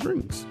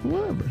 drinks,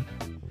 whatever.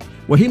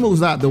 Well, he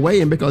moves out the way,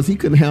 and because he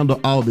couldn't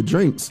handle all the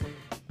drinks,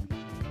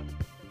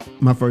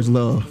 my first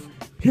love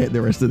had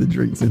the rest of the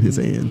drinks in his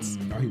hands.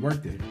 Oh, he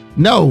worked there?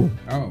 No.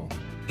 Oh.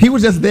 He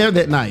was just there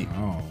that night.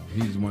 Oh,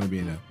 he just wanted to be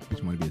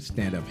a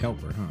stand-up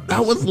helper, huh?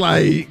 I was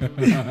like,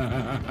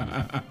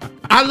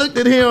 I looked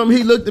at him,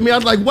 he looked at me, I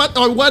was like, what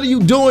are you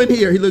doing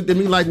here? He looked at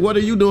me like, what are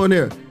you doing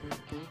here?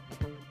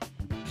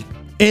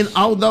 And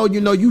although,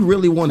 you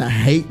really want to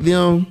hate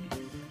them,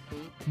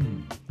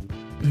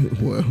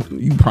 well,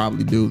 you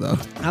probably do, though.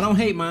 I don't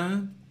hate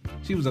mine.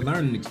 She was a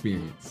learning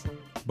experience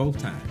both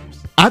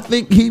times. I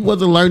think he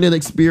was a learning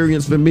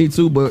experience for me,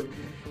 too, but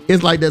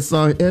it's like that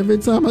song, every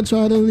time I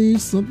try to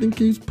leave, something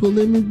keeps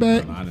pulling me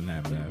back. No, I didn't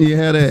have that. You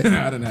had that?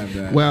 I didn't have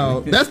that.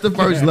 Well, that's the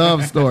first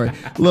love story.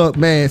 Look,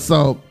 man,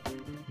 so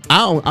I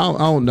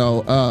don't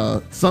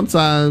know.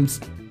 Sometimes,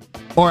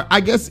 or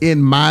I guess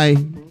in my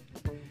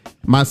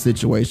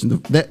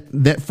situation,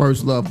 that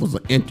first love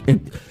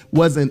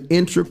was an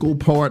integral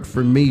part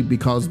for me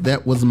because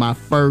that was my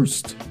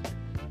first,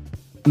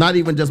 not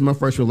even just my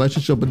first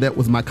relationship, but that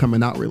was my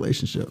coming out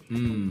relationship.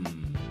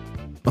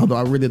 Although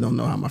I really don't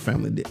know how my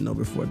family didn't know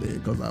before then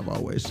because I've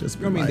always just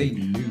been they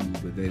knew,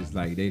 but it's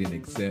like they didn't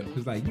accept.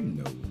 It's like,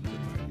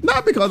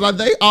 not because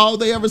all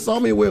they ever saw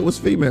me with was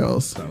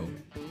females. So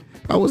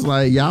I was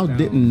like, y'all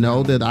didn't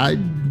know that I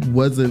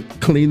wasn't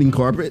cleaning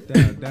carpet.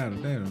 They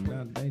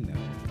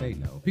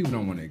know. People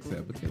don't want to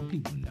accept it.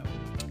 People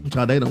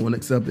know. They don't want to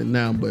accept it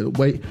now, but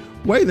wait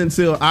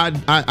until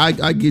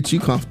I get you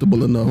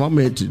comfortable enough. I'm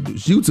gonna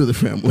introduce you to the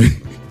family.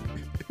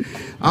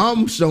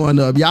 I'm showing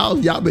up.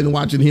 Y'all been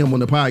watching him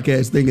on the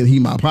podcast thinking he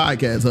my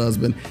podcast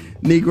husband.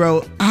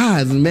 Negro,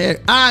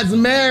 I's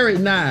married.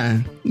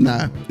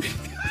 Nah.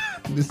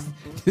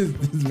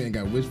 This man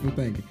got wishful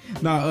thinking.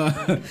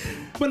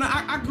 But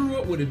I grew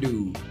up with a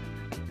dude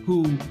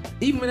who,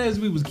 even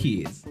as we was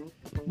kids,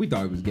 we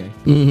thought he was gay.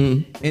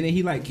 Mm-hmm. And then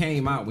he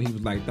came out when he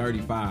was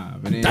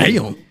 35. And then,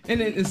 damn.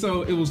 And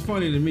so it was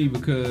funny to me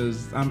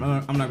because I'm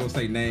not gonna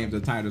say names or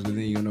titles because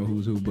then you don't know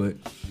who's who. But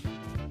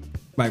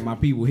like my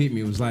people hit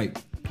me. It was like,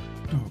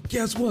 oh,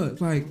 guess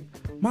what? Like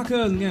my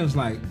cousin again was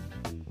like,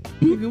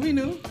 nigga,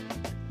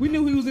 we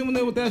knew he was in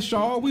there with that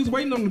shawl. We was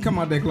waiting on him to come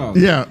out that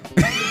closet. Yeah.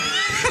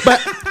 But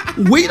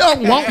we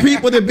don't want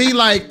people to be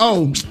like,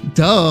 oh,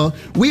 duh.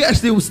 We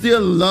actually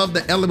still love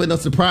the element of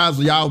surprise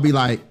where y'all be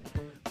like,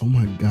 oh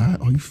my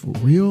God, are you for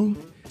real?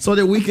 So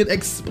that we can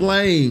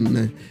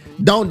explain.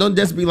 Don't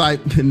just be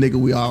like, nigga,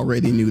 we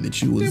already knew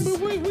that you was. Yeah,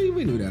 but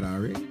we knew that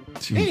already.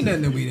 Jesus. Ain't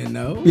nothing that we didn't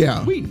know.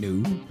 Yeah. We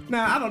knew.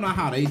 Now, I don't know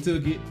how they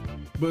took it,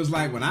 but it's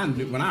like when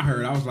I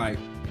heard, I was like,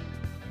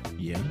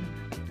 yeah.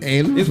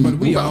 And it's what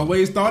we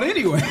always thought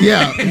anyway.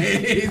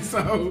 Yeah.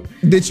 So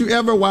did you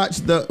ever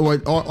watch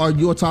or are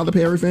you a Tyler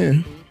Perry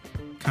fan?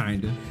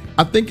 Kinda.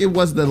 I think it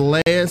was the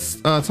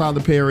last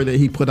Tyler Perry that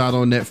he put out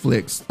on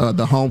Netflix,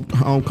 the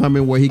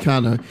Homecoming, where he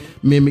kind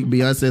of mimicked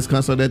Beyonce's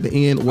concert at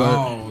the end.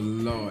 Oh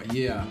Lord,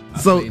 yeah.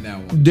 I've so seen that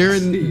one.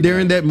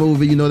 during that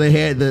movie, you know, they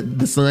had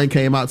the son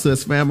came out to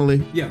his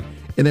family. Yeah.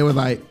 And they were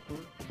like,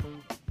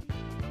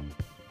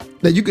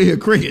 that you could hear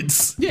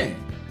crickets. Yeah.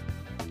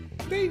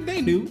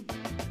 They knew.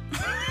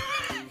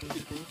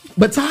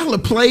 But Tyler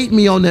played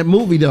me on that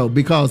movie though,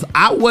 because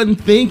I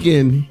wasn't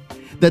thinking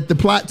that the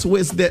plot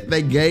twist that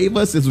they gave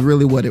us is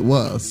really what it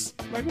was.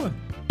 Like what?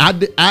 I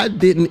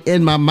didn't,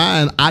 in my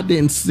mind, I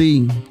didn't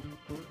see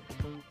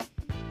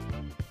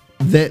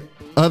that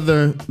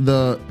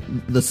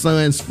the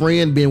son's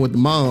friend being with the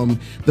mom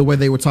the way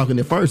they were talking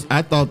at first.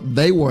 I thought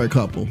they were a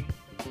couple.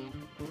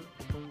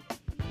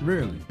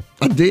 Really?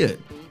 I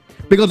did.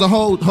 Because the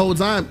whole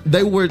time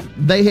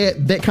they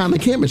had that kind of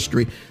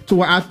chemistry to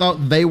where I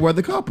thought they were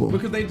the couple.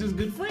 Because they just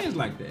good friends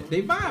like that.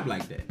 They vibe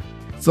like that.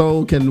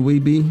 So can we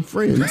be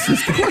friends?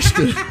 Is the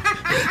question.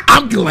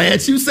 I'm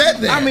glad you said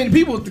that. I mean,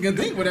 people can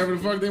think whatever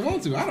the fuck they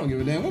want to. I don't give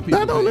a damn what people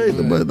think. I don't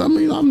either, but I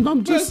mean,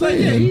 I'm just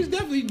saying. Yeah, he's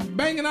definitely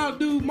banging out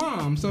dude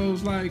mom. So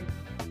it's like,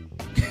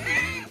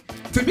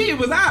 to me it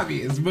was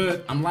obvious,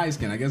 but I'm light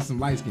skinned. I guess some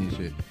light skinned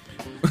shit.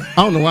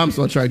 I don't know why I'm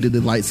so attracted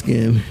to light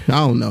skin. I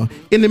don't know.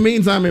 In the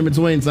meantime, in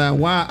between time,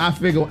 why I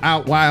figure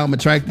out why I'm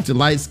attracted to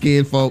light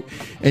skinned folk,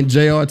 and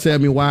JR tell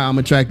me why I'm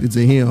attracted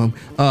to him.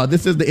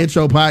 This is the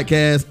intro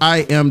podcast. I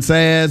am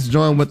Taz,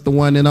 joined with the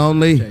one and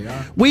only. JR.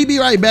 We be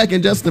right back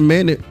in just a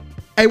minute.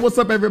 Hey, what's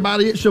up,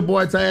 everybody? It's your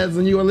boy Taz,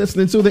 and you are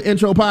listening to the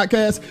intro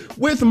podcast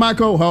with my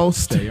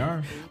co-host.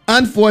 JR.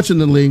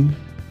 Unfortunately,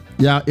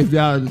 y'all, if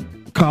y'all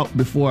caught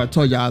before, I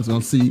told y'all I was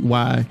gonna see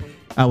why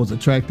I was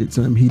attracted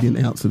to him. He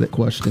didn't answer that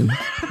question.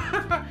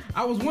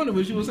 I was wondering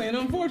what you were saying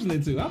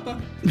unfortunately too. I thought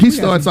he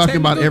started talking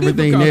about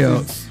everything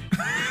else.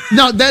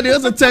 No, that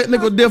is a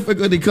technical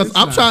difficulty because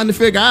I'm trying to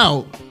figure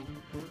out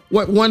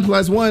what 1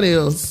 + 1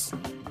 is.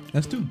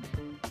 That's 2.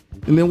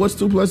 And then what's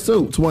 2 +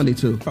 2?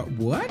 22.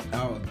 What?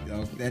 Oh,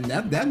 and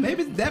that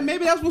maybe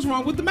that's what's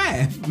wrong with the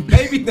math.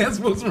 Maybe that's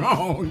what's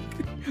wrong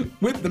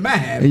with the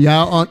math.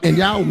 And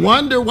y'all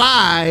wonder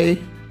why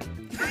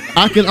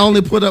I can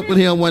only put up with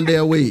him 1 day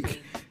a week.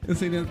 And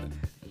see that.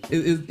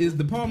 Is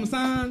the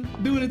Parmesan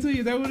doing it to you?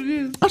 Is that what it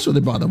is? I should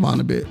have brought him on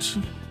a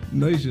bitch.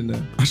 No, you shouldn't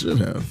have. I should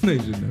have. No, you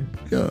shouldn't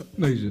have. Yeah.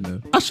 No, you shouldn't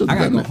have. I should have.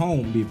 I gotta go home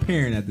and be a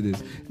parent after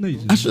this. No, you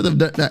shouldn't. I should have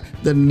done that.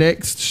 The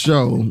next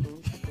show,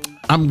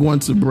 I'm going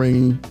to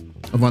bring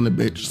on the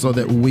bitch so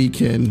that we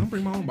can. I'll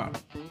bring my own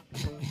bottle.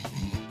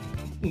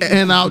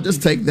 And I'll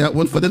just take that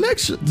one for the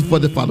for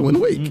the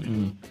following week.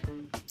 Mm-mm.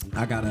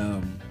 I got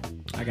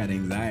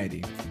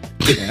anxiety.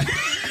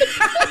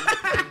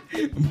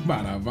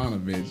 About our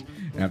Ivanovich.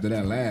 After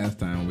that last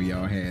time we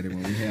all had it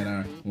when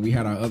we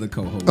had our other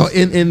co-host. Oh,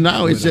 and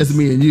now it's just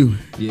me and you.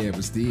 Yeah,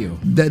 but still,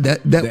 the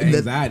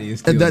anxiety is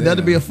still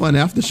that'll be a fun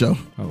after show.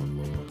 Oh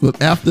Lord!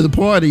 But after the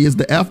party is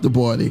the after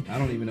party. I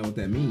don't even know what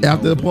that means.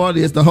 After the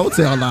party is the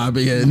hotel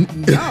lobby.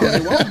 And no,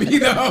 it won't be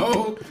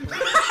though.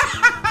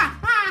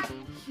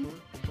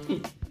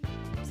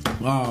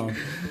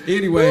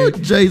 Anyway,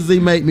 Jay-Z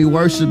make me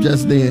worship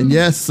just then.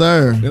 Yes,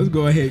 sir. Let's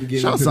go ahead and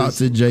get Shouts out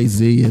to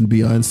Jay-Z and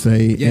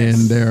Beyonce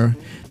and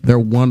their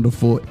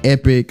wonderful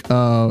epic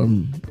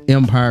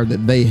empire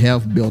that they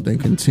have built and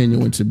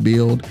continuing to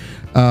build.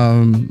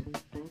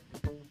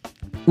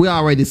 We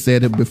already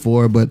said it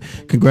before, but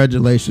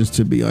congratulations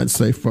to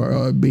Beyonce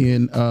for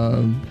being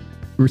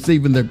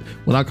receiving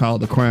what I call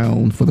the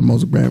crown for the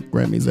most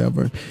Grammys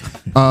ever.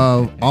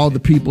 All the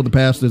people, the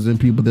pastors and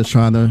people that's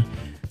trying to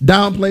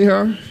downplay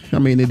her. I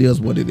mean, it is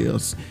what it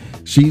is.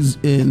 She's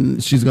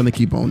gonna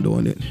keep on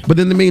doing it. But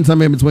in the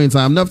meantime, in between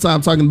time, enough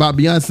time talking about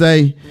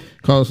Beyonce,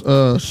 cause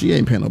she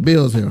ain't paying no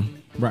bills here.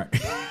 Right.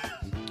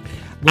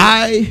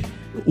 What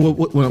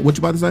you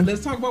about to say?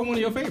 Let's talk about one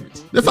of your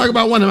favorites. Let's talk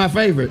about one of my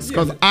favorites,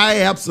 because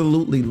I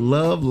absolutely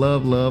love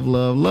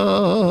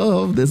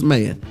this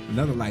man.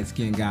 Another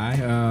light-skinned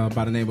guy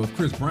by the name of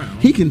Chris Brown.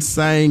 He can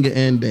sing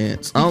and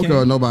dance. I don't care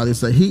what nobody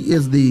say. He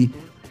is the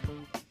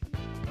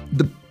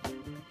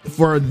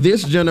for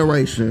this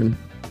generation,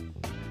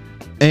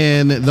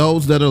 and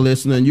those that are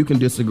listening, you can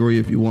disagree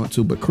if you want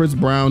to, but Chris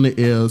Brown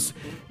is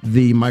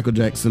the Michael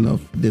Jackson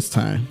of this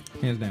time.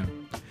 Hands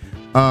down.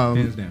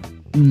 Hands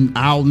down.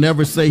 I'll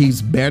never say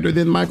he's better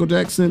than Michael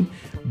Jackson,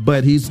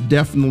 but he's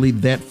definitely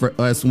that for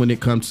us when it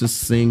comes to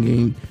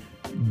singing,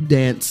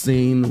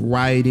 dancing,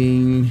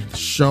 writing,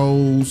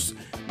 shows.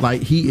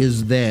 Like, he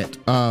is that.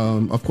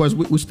 Of course,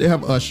 we still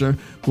have Usher,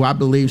 who I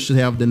believe should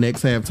have the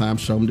next halftime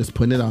show. I'm just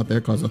putting it out there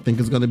because I think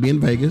it's going to be in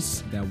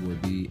Vegas. That would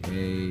be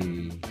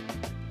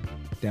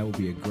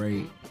a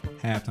great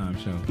halftime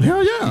show.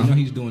 Hell yeah. You know,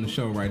 he's doing a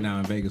show right now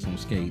in Vegas on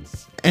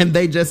skates. And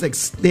they just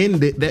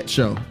extended that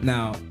show.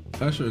 Now,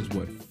 Usher is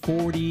what,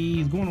 40?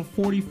 He's going on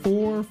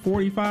 44,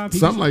 45?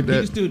 Something like that. He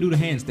can still do the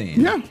handstand.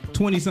 Yeah.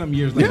 20-something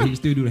years later, he can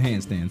still do the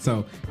handstand.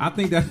 So I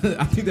think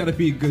that'll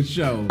be a good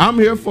show. I'm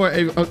here for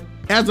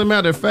as a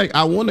matter of fact,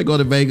 I want to go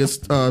to Vegas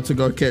to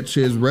go catch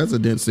his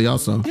residency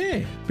also.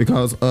 Yeah.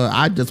 Because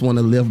I just want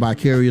to live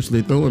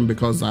vicariously through him,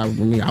 because I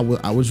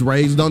was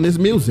raised on this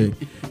music.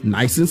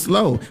 Nice and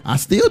slow. I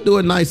still do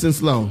it nice and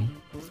slow.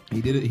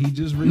 He did it. He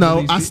just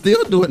No, I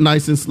still do it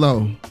nice and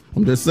slow.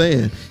 I'm just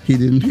saying, he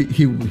didn't.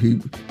 He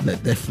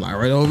let that fly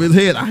right over his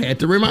head. I had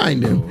to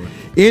remind him.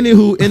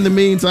 Anywho, in the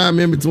meantime,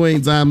 in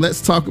between time,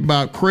 let's talk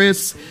about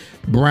Chris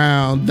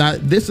Brown.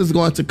 This is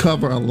going to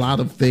cover a lot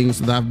of things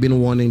that I've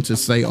been wanting to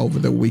say over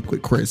the week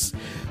with Chris.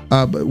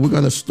 But we're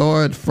going to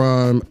start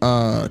from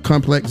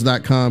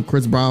complex.com.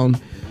 Chris Brown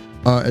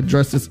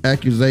addresses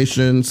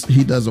accusations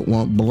he doesn't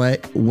want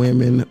black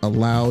women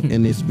allowed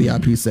in his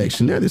VIP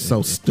section. That is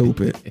so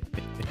stupid.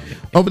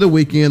 Over the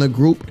weekend, a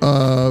group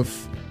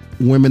of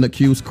women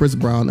accused Chris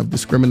Brown of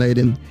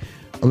discriminating.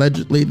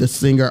 Allegedly, the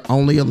singer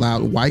only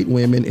allowed white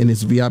women in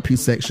his VIP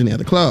section at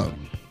the club.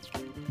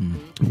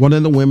 One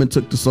of the women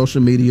took to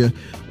social media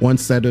on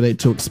Saturday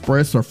to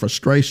express her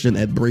frustration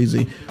at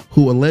Breezy,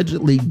 who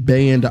allegedly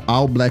banned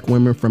all black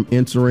women from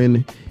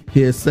entering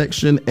his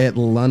section at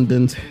a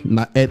London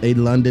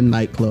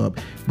nightclub.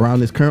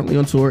 Brown is currently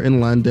on tour in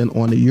London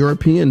on a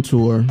European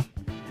tour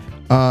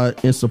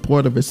in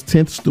support of his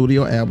 10th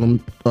studio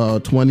album,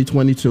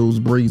 2022's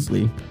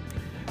Breezy.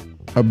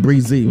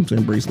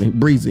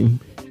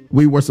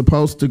 We were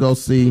supposed to go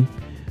see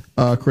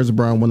Chris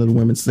Brown, one of the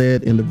women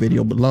said in the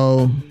video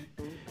below.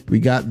 We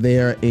got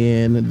there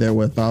and there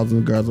were thousands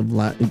of girls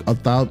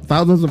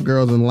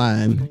in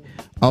line.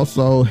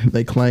 Also,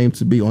 they claim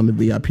to be on the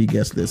VIP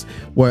guest list.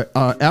 Where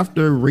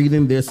after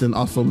reading this and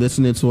also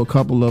listening to a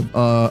couple of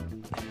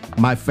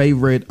my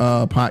favorite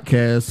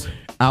podcast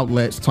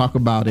outlets talk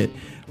about it,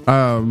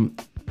 from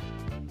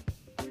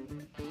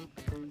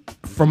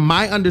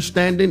my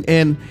understanding,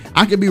 and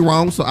I could be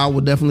wrong, so I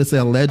will definitely say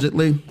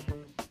allegedly,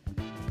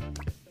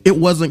 it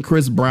wasn't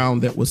Chris Brown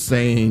that was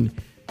saying,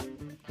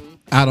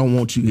 "I don't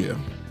want you here."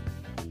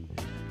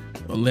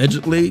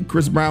 Allegedly,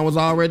 Chris Brown was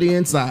already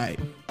inside,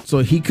 so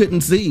he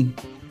couldn't see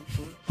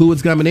who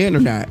was coming in or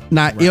not.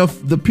 Now, right.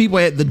 If the people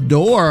at the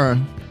door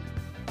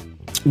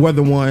were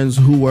the ones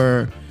who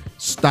were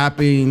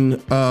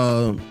stopping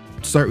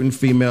certain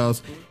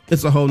females,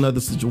 it's a whole nother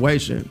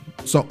situation.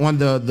 So on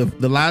the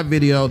live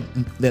video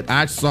that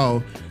I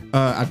saw,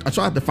 I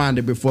tried to find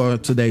it before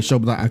today's show,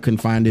 but I couldn't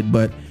find it.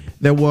 But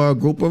there were a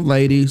group of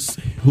ladies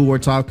who were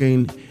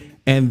talking,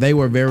 and they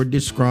were very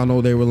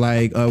disgruntled. They were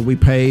like, "We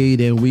paid,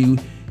 and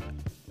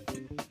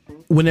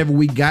whenever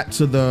we got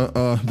to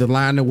the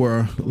line, there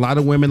were a lot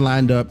of women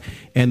lined up,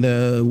 and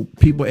the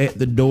people at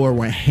the door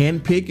were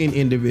handpicking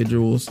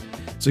individuals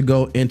to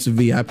go into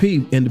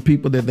VIP, and the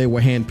people that they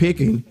were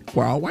handpicking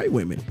were all white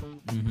women."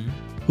 Mm-hmm.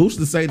 Who's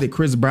to say that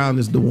Chris Brown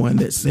is the one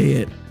that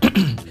said,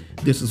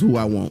 "This is who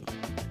I want"?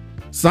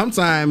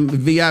 Sometimes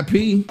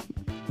VIP,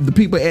 the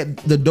people at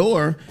the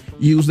door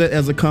use that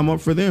as a come up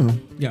for them.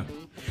 Yeah.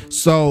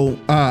 So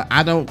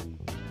I'm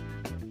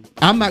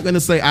not going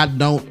to say I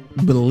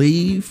don't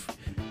believe,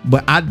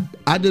 but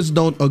I just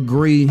don't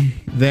agree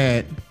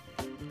that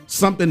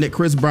something that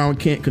Chris Brown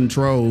can't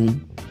control,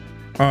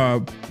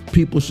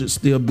 people should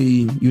still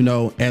be,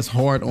 as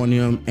hard on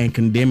him and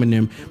condemning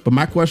him. But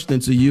my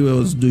question to you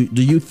is, do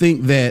you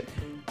think that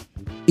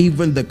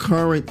even the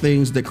current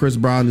things that Chris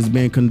Brown is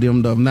being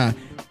condemned of now,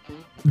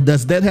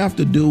 does that have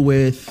to do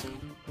with,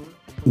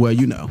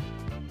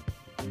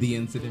 the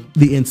incident?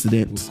 The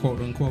incident. Quote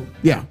unquote?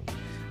 Yeah.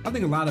 I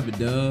think a lot of it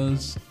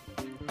does.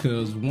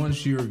 Because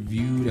once you're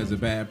viewed as a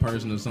bad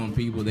person to some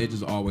people, they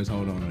just always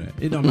hold on to that.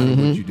 It don't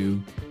matter what you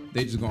do.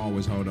 They just gonna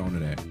always hold on to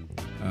that.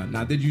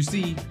 Now, did you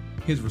see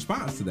his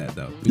response to that,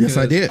 though? Yes, Because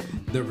I did.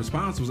 The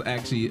response was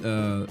actually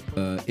an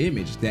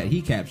image that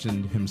he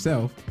captioned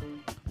himself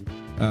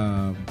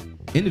in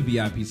the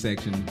VIP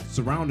section,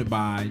 surrounded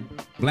by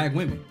black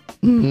women.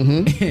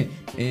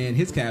 Mm-hmm. And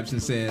his caption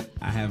said,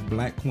 "I have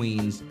black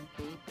queens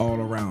all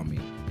around me.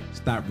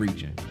 Stop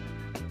reaching."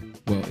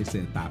 Well, it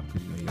said stop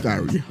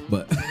because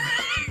but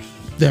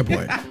that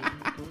boy.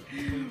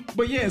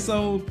 But yeah,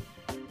 so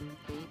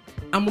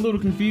I'm a little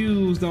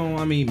confused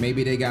on.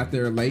 Maybe they got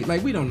there late.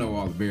 Like, we don't know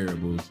all the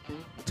variables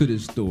to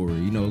this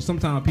story.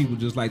 Sometimes people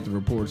just like to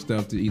report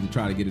stuff to either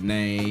try to get a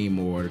name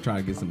or to try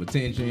to get some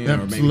attention,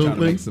 or maybe try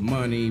to make some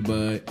money.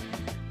 But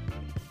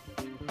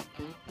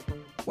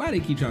why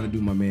they keep trying to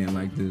do my man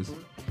like this?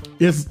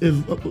 It's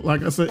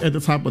like I said at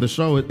the top of the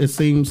show. It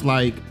seems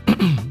like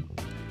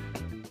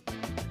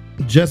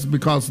just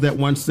because that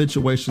one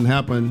situation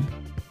happened,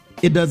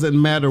 It doesn't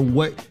matter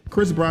what.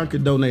 Chris Brown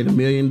could donate $1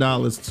 million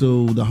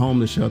to the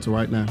homeless shelter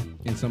right now.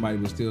 And somebody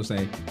would still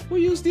say, well,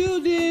 you still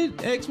did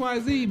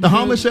XYZ. The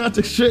homeless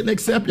shelter shouldn't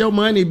accept your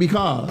money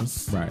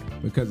because. Right.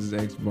 Because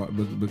it's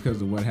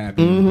because of what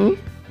happened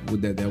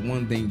with that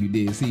one thing you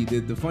did. See,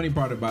 the funny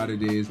part about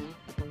it is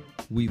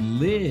we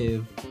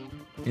live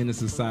in a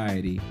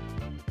society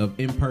of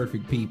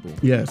imperfect people.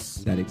 Yes.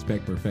 That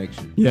expect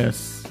perfection.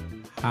 Yes.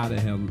 How the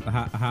hell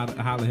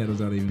does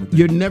that even?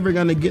 You're never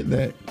gonna get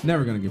that.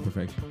 Never gonna get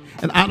perfection.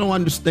 And I don't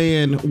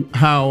understand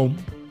how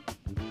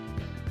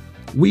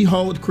we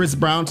hold Chris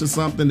Brown to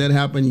something that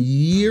happened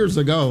years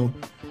ago,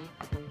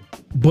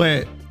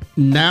 but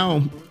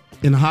now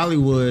in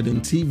Hollywood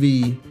and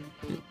TV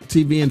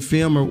and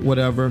film or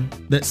whatever,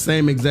 that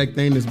same exact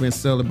thing has been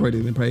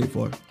celebrated and paid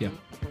for. Yeah.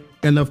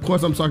 And of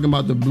course, I'm talking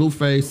about the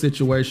Blueface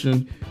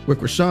situation with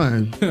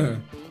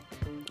Krishan.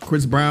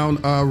 Chris Brown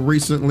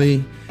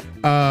recently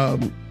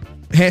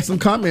had some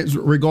comments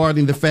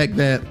regarding the fact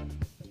that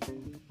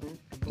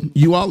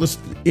you all are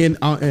and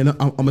I'm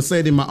gonna say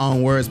it in my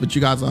own words, but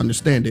you guys will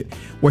understand it.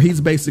 Where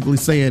he's basically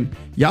saying,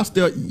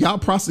 y'all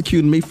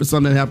prosecuting me for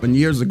something that happened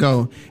years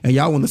ago, and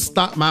y'all want to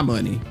stop my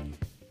money.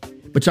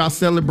 But y'all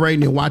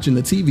celebrating and watching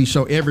the TV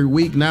show every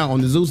week now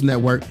on the Zeus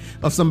Network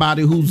of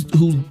somebody who's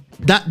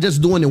not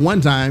just doing it one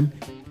time,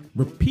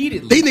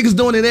 repeatedly. These niggas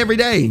doing it every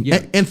day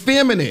and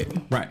filming it.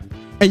 Right.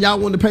 And y'all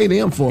want to pay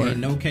them for it. Ain't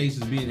no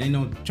cases being, ain't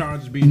no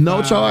charges being No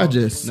filed.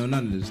 charges. No,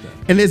 none of this stuff.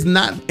 And it's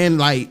not, and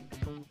like,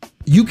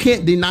 you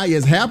can't deny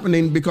it's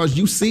happening because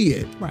you see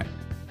it. Right.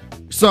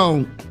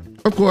 So,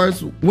 of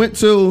course, went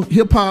to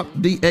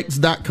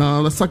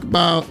hiphopdx.com. Let's talk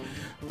about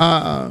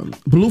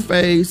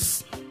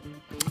Blueface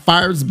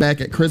fires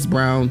back at Chris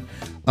Brown.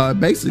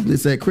 Basically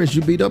said, Chris,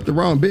 you beat up the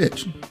wrong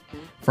bitch.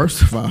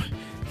 First of all,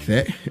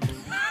 that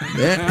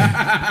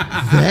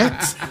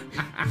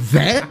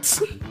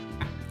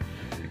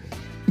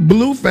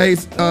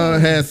Blueface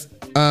has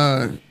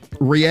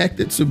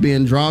reacted to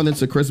being drawn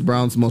into Chris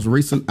Brown's most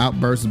recent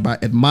outburst by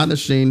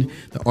admonishing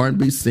the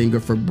R&B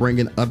singer for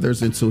bringing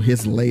others into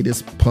his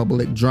latest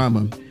public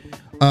drama.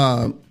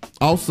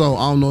 Also,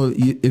 I don't know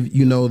if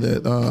you know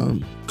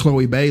that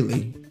Chloe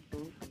Bailey,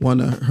 one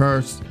of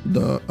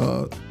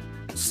the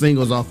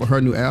singles off of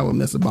her new album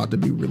that's about to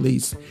be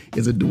released,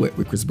 is a duet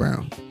with Chris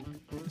Brown.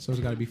 So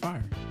it's got to be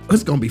fire.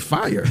 It's going to be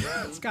fire.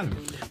 It's got to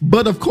be.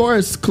 But of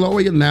course,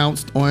 Chloe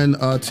announced on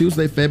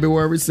Tuesday,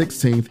 February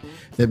 16th,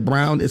 that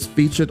Brown is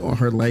featured on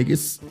her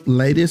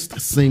latest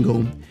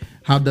single,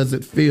 How Does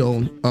It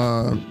Feel?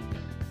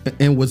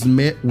 And was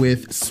met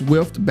with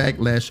swift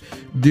backlash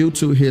due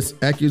to his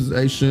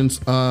accusations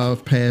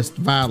of past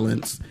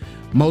violence.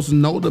 Most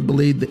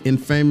notably, the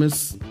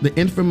infamous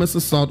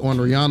assault on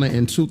Rihanna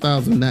in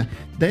 2009.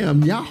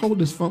 Damn, y'all hold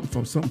this from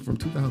something from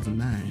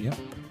 2009. Yep.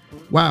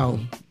 Wow.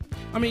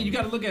 I mean, you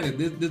got to look at it.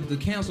 The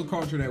cancel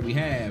culture that we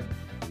have,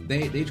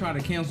 they try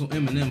to cancel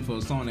Eminem for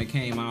a song that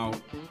came out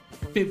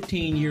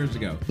 15 years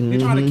ago. They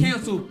try to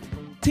cancel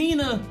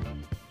Tina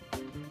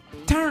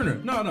Turner.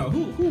 No.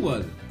 Who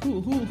was it?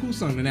 Who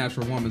sung the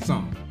Natural Woman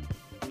song?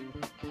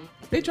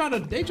 They try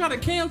to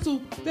cancel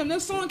them.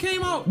 That song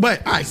came out.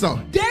 But all right, so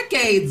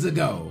decades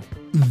ago.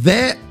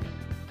 That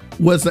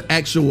was an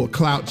actual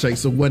clout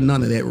chase. So wasn't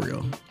none of that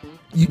real.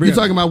 You're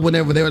talking about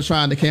whenever they were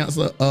trying to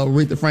cancel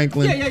Aretha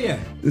Franklin. Yeah.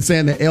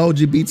 Saying that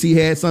LGBT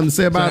had something to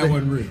say about that it.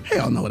 wasn't real.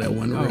 Hell no, that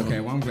wasn't real. Okay,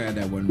 well I'm glad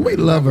that wasn't we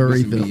real. love That would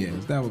be Aretha. some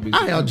BS. That would be.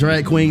 I have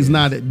drag queens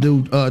now that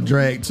do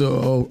drag to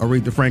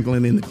Aretha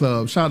Franklin in the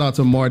club. Shout out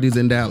to Marty's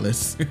in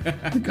Dallas.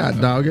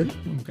 God dog it.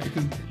 Okay,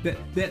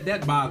 because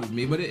that bothers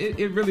me, but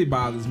it really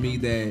bothers me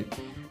that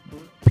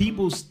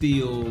people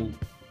still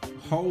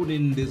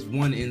holding this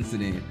one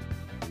incident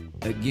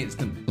against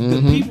them.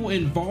 The people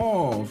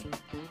involved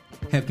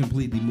have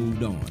completely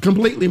moved on.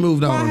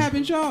 Why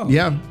haven't y'all?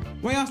 Yeah.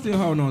 Why y'all still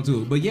holding on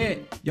to it? But yet,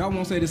 y'all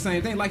won't say the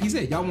same thing. Like he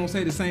said, y'all won't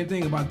say the same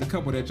thing about the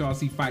couple that y'all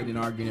see fighting and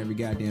arguing every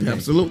goddamn day.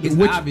 Absolutely.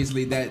 It's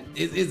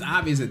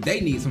obvious that they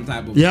need some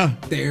type of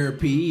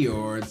therapy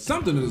or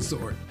something of the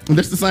sort. And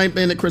that's the same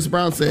thing that Chris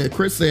Brown said.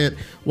 Chris said,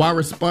 while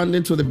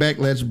responding to the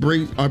backlash,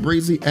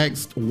 Breezy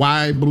asked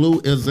why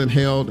Blue isn't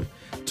held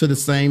to the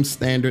same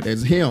standard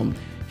as him.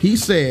 He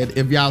said,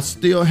 if y'all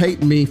still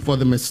hate me for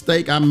the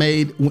mistake I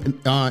made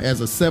as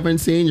a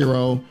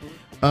 17-year-old,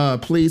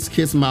 please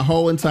kiss my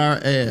whole entire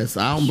ass.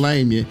 I don't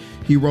blame you.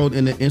 He wrote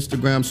in an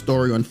Instagram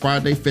story on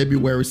Friday,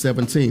 February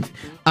 17th.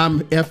 I'm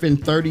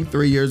effing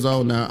 33 years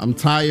old now. I'm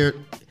tired.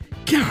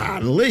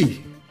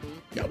 Golly.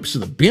 Y'all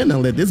should have been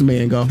and let this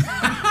man go.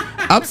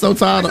 I'm so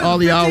tired of all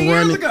of y'all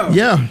running.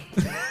 Yeah.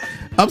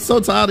 I'm so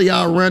tired of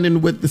y'all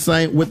running with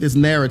this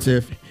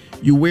narrative.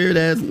 You weird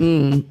ass.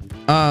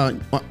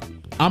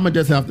 I'm going to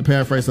just have to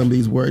paraphrase some of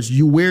these words.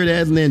 You weird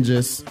ass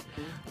ninjas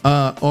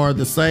are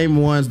the same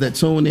ones that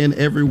tune in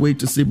every week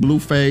to see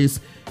Blueface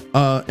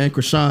and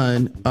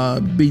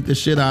Krishan beat the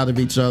shit out of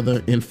each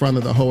other in front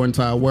of the whole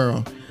entire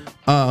world.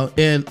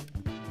 And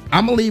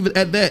I'm going to leave it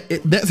at that.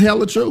 That's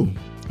hella true.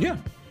 Yeah.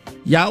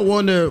 Y'all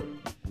want to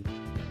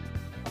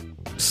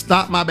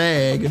stop my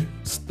bag,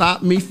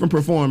 stop me from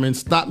performing,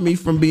 stop me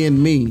from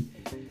being me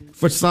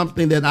for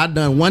something that I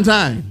done one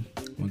time.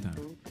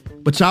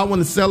 But y'all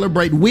want to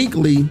celebrate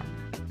weekly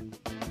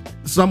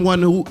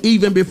someone who,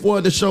 even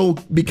before the show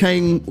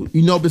became,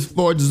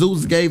 before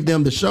Zeus gave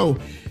them the show,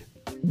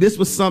 this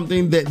was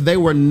something that they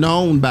were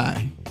known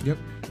by. Yep.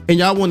 And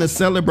y'all want to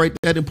celebrate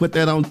that and put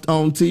that on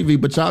TV,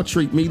 but y'all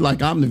treat me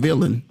like I'm the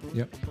villain.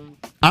 Yep.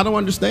 I don't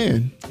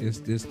understand. It's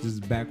this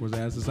backwards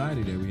ass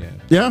society that we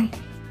have. Yeah.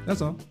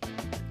 That's all.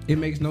 It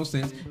makes no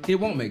sense. It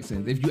won't make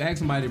sense. If you ask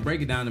somebody to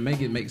break it down and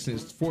make it make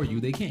sense for you,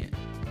 they can't.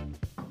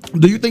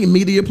 Do you think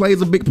media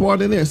plays a big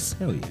part in this?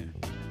 Hell yeah.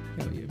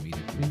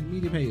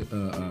 Media plays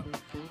a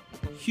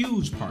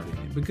huge part in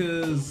it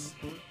because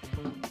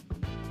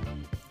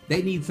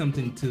they need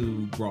something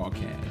to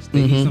broadcast.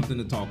 They need something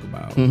to talk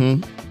about.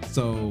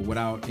 So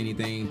without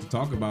anything to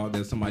talk about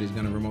that somebody's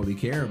going to remotely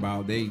care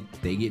about, they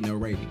get no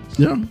ratings.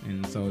 Yeah.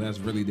 And so that's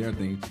really their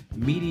thing.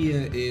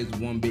 Media is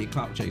one big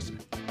clout chaser.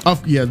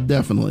 Oh, yeah,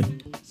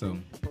 definitely. So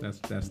that's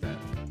that.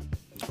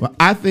 Well,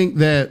 I think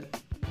that,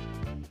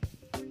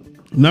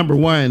 number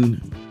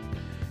one,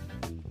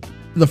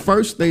 the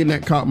first thing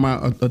that caught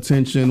my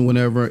attention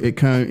whenever it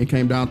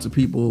came down to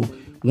people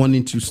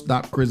wanting to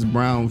stop Chris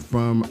Brown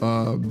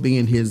from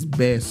being his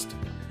best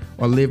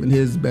or living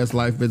his best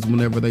life is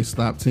whenever they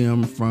stopped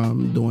him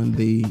from doing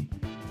the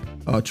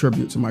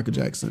tribute to Michael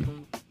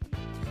Jackson.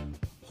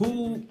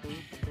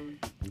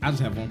 I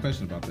just have one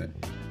question about that.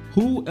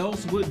 Who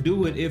else would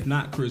do it if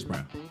not Chris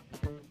Brown?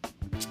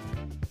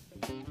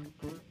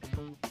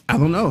 I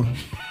don't know.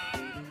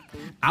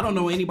 I don't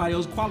know anybody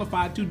else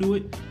qualified to do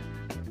it.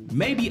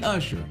 Maybe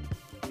Usher.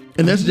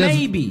 And that's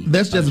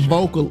just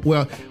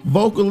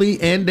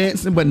vocally and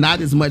dancing, but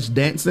not as much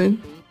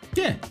dancing.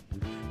 Yeah.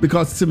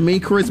 Because to me,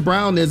 Chris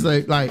Brown is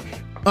like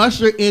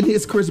Usher in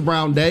his Chris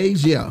Brown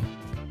days, yeah.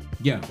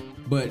 Yeah.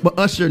 But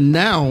Usher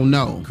now,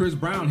 no. Chris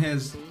Brown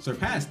has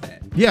surpassed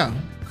that. Yeah.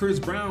 Chris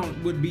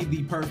Brown would be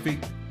the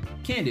perfect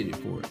candidate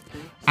for it.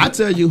 I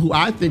tell you who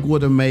I think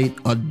would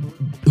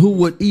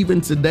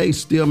even today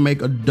still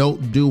make a dope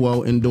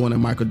duo in doing a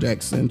Michael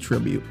Jackson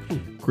tribute.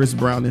 Chris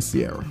Brown and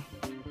Sierra.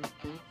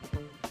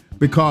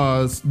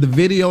 Because the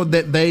video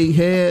that they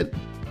had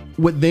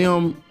with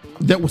them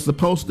that was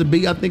supposed to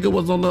be, I think it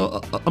was on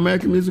the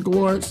American Music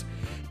Awards,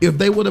 if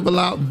they would have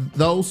allowed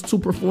those two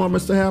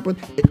performers to happen,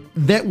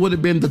 that would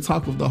have been the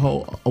talk of the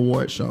whole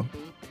award show.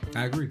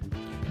 I agree.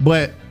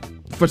 But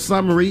for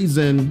some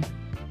reason,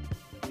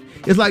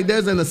 it's like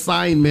there's an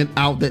assignment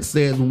out that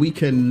says we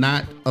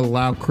cannot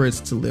allow Chris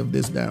to live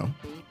this down.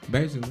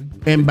 Basically.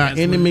 And by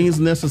any means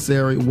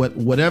necessary,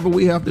 whatever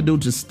we have to do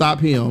to stop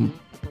him,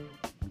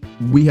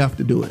 we have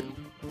to do it.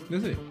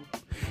 That's it.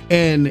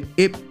 And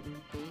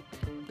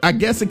I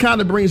guess it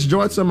kind of brings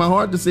joy to my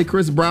heart to see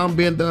Chris Brown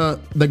being the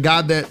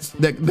guy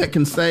that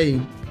can say,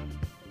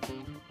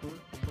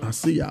 I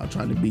see y'all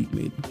trying to beat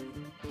me.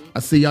 I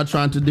see y'all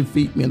trying to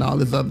defeat me and all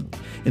this other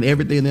and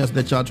everything else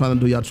that y'all trying to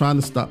do. Y'all trying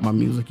to stop my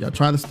music. Y'all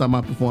trying to stop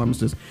my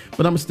performances.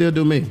 But I'm still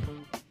do me.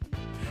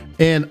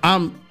 And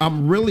I'm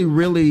really,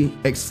 really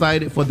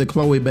excited for the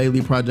Chloe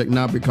Bailey project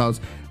now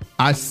because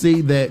I see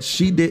that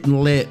she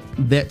didn't let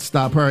that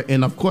stop her.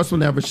 And of course,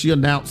 whenever she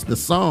announced the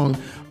song,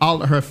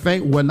 all of her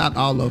fans, well, not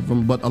all of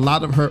them, but a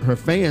lot of her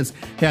fans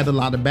had a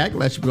lot of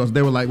backlash because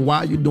they were like, why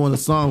are you doing a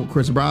song with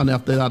Chris Brown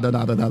after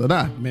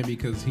da-da-da-da-da-da? Maybe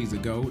because he's a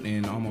GOAT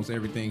and almost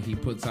everything he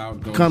puts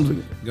out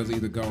goes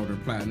either gold or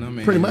platinum.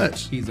 And pretty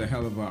much. He's a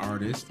hell of an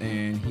artist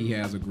and he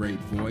has a great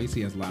voice.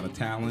 He has a lot of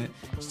talent.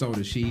 So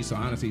does she. So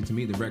honestly, to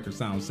me, the record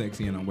sounds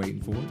sexy and I'm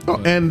waiting for it.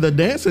 Oh, and the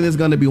dancing is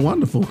going to be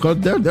wonderful because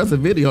there's a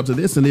video to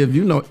this. And if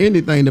you know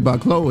anything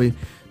about Chloe,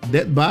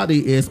 that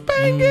body is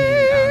banging.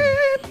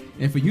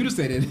 And for you to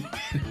say that,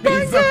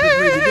 it's something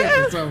completely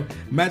different. So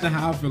imagine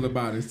how I feel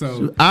about it.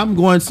 So I'm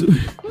going to.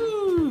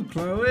 Ooh,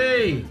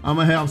 Chloe. I'm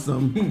going to have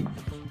some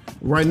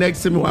right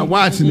next to me while I'm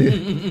watching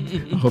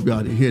it. I hope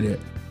y'all didn't hear that.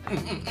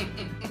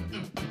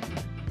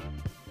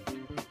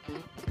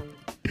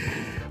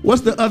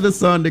 What's the other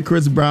song that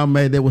Chris Brown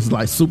made that was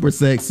like super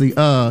sexy?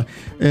 Can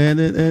you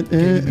be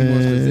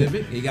more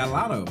specific? He got a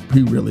lot of them.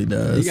 He really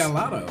does. He got a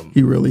lot of them.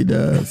 He really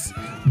does.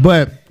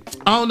 But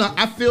I don't know.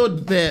 I feel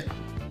that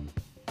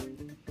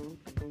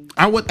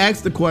I would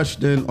ask the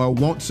question or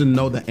want to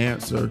know the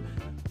answer.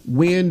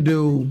 When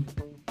do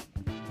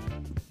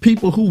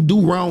people who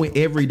do wrong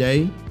every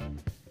day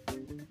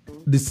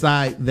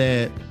decide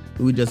that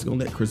we just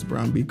gonna let Chris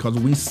Brown be? Because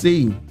we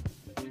see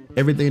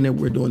everything that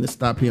we're doing to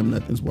stop him,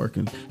 nothing's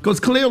working. Because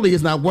clearly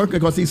it's not working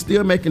because he's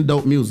still making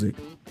dope music.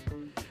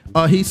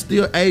 He's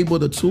still able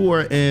to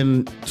tour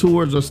and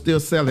tours are still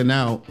selling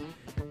out.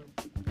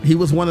 He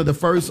was one of the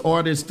first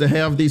artists to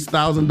have these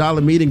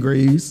 $1,000 meet and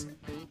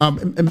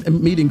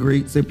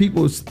greets, and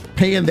people was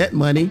paying that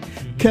money.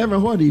 Mm-hmm. Kevin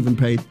Hart even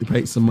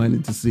paid some money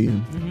to see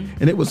him,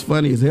 and it was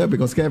funny as hell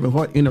because Kevin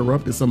Hart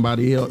interrupted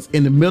somebody else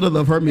in the middle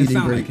of her meet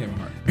and greet, like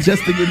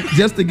just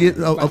to get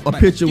a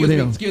picture with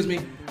him. Excuse me.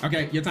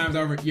 Okay, your time's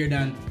over. You're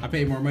done. I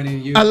paid more money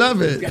than you. I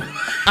love it.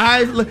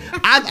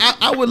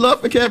 I would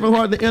love for Kevin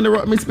Hart to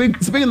interrupt me.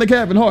 Speaking of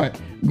Kevin Hart,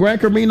 Gran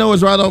Camino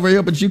is right over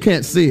here, but you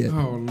can't see it.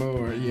 Oh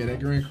Lord, yeah, that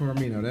Gran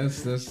Coromino,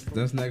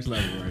 that's next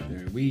level right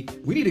there. We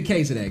need a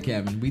case of that,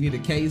 Kevin. We need a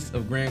case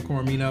of Gran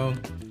Coromino.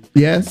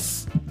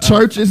 Yes,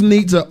 churches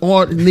need to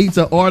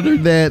order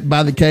that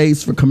by the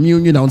case for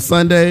communion on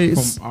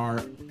Sundays. From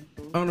our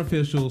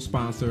unofficial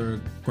sponsor,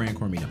 Gran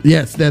Coromino.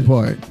 Yes, that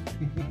part.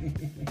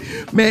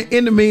 Man,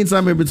 in the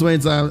meantime, in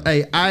between time,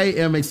 hey, I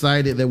am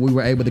excited that we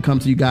were able to come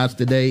to you guys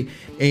today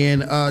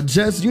and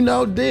just,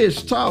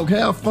 dish, talk,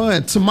 have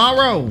fun.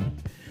 Tomorrow,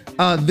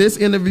 this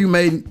interview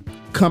may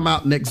come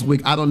out next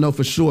week. I don't know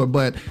for sure,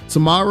 but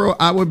tomorrow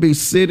I will be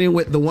sitting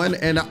with the one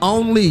and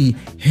only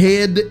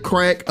head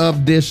crack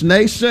of Dish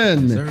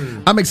Nation.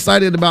 Yes, I'm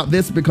excited about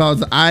this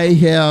because I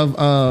have,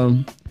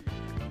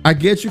 I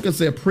guess you can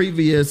say, a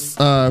previous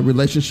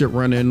relationship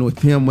running with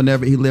him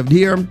whenever he lived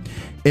here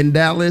in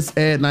Dallas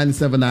at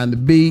 97.9 The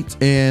Beat,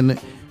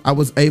 and I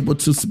was able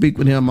to speak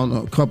with him on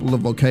a couple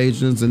of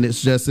occasions, and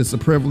it's a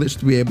privilege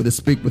to be able to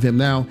speak with him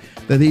now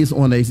that he's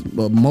on a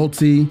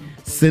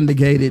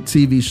multi-syndicated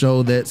TV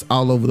show that's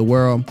all over the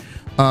world.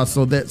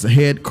 So that's a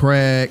head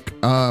crack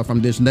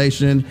from Dish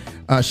Nation.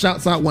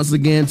 Shouts out once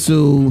again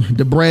to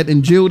the Brat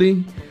and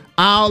Judy.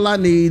 All I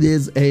need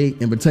is a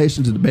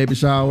invitation to the baby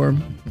shower.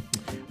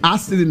 I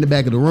sit in the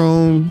back of the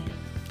room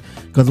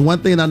because one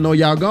thing I know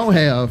y'all gonna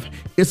have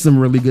is some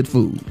really good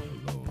food.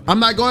 I'm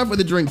not going for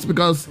the drinks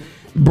because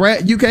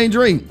Brat, you can't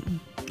drink.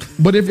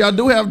 But if y'all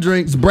do have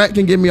drinks, Brat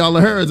can give me all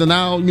of hers, and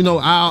I'll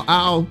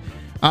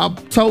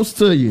toast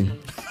to you.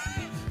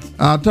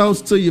 I'll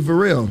toast to you for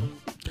real.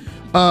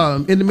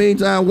 In the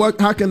meantime,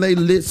 how can they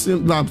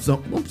listen? I'm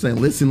saying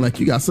listen like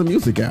you got some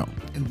music out.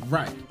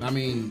 Right. I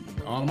mean,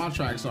 all of my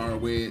tracks are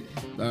with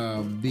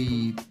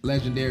the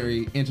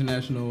legendary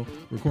international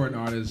recording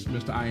artist,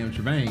 Mr.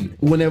 Ep9.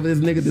 Whenever this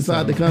nigga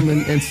decide to come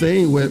and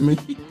sing with me,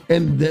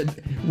 and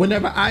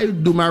whenever I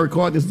do my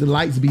recordings, the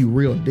lights be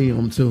real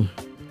dim too.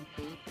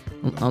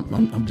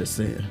 I'm just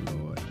saying.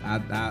 Lord,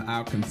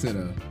 I'll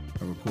consider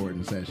a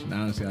recording session.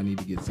 Honestly, I need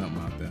to get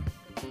something out there.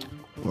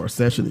 Or a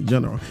session in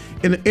general.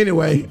 And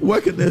anyway,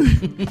 where can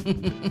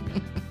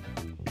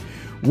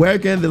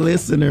the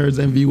listeners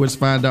and viewers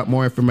find out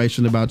more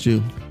information about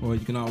you? Well,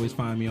 you can always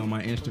find me on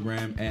my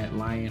Instagram at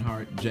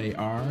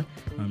LionheartJR.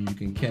 You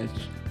can catch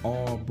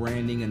all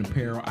branding and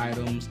apparel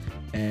items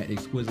at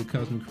Exquisite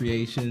Custom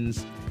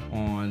Creations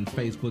on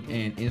Facebook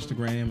and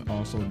Instagram,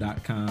 also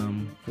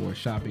 .com for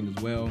shopping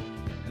as well.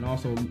 And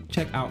also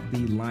check out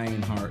the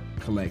Lionheart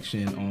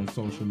collection on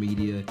social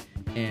media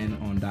and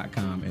on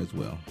 .com as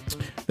well.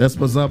 That's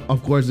what's up.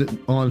 Of course,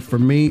 for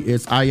me,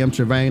 it's I Am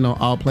Trevane on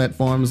all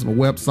platforms. My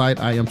website,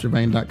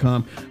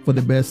 IamTrevane.com, for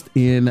the best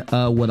in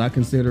what I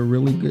consider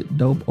really good,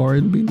 dope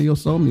R&B, neo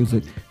soul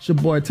music. It's your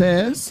boy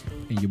Taz.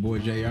 And your boy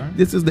JR.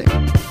 This is the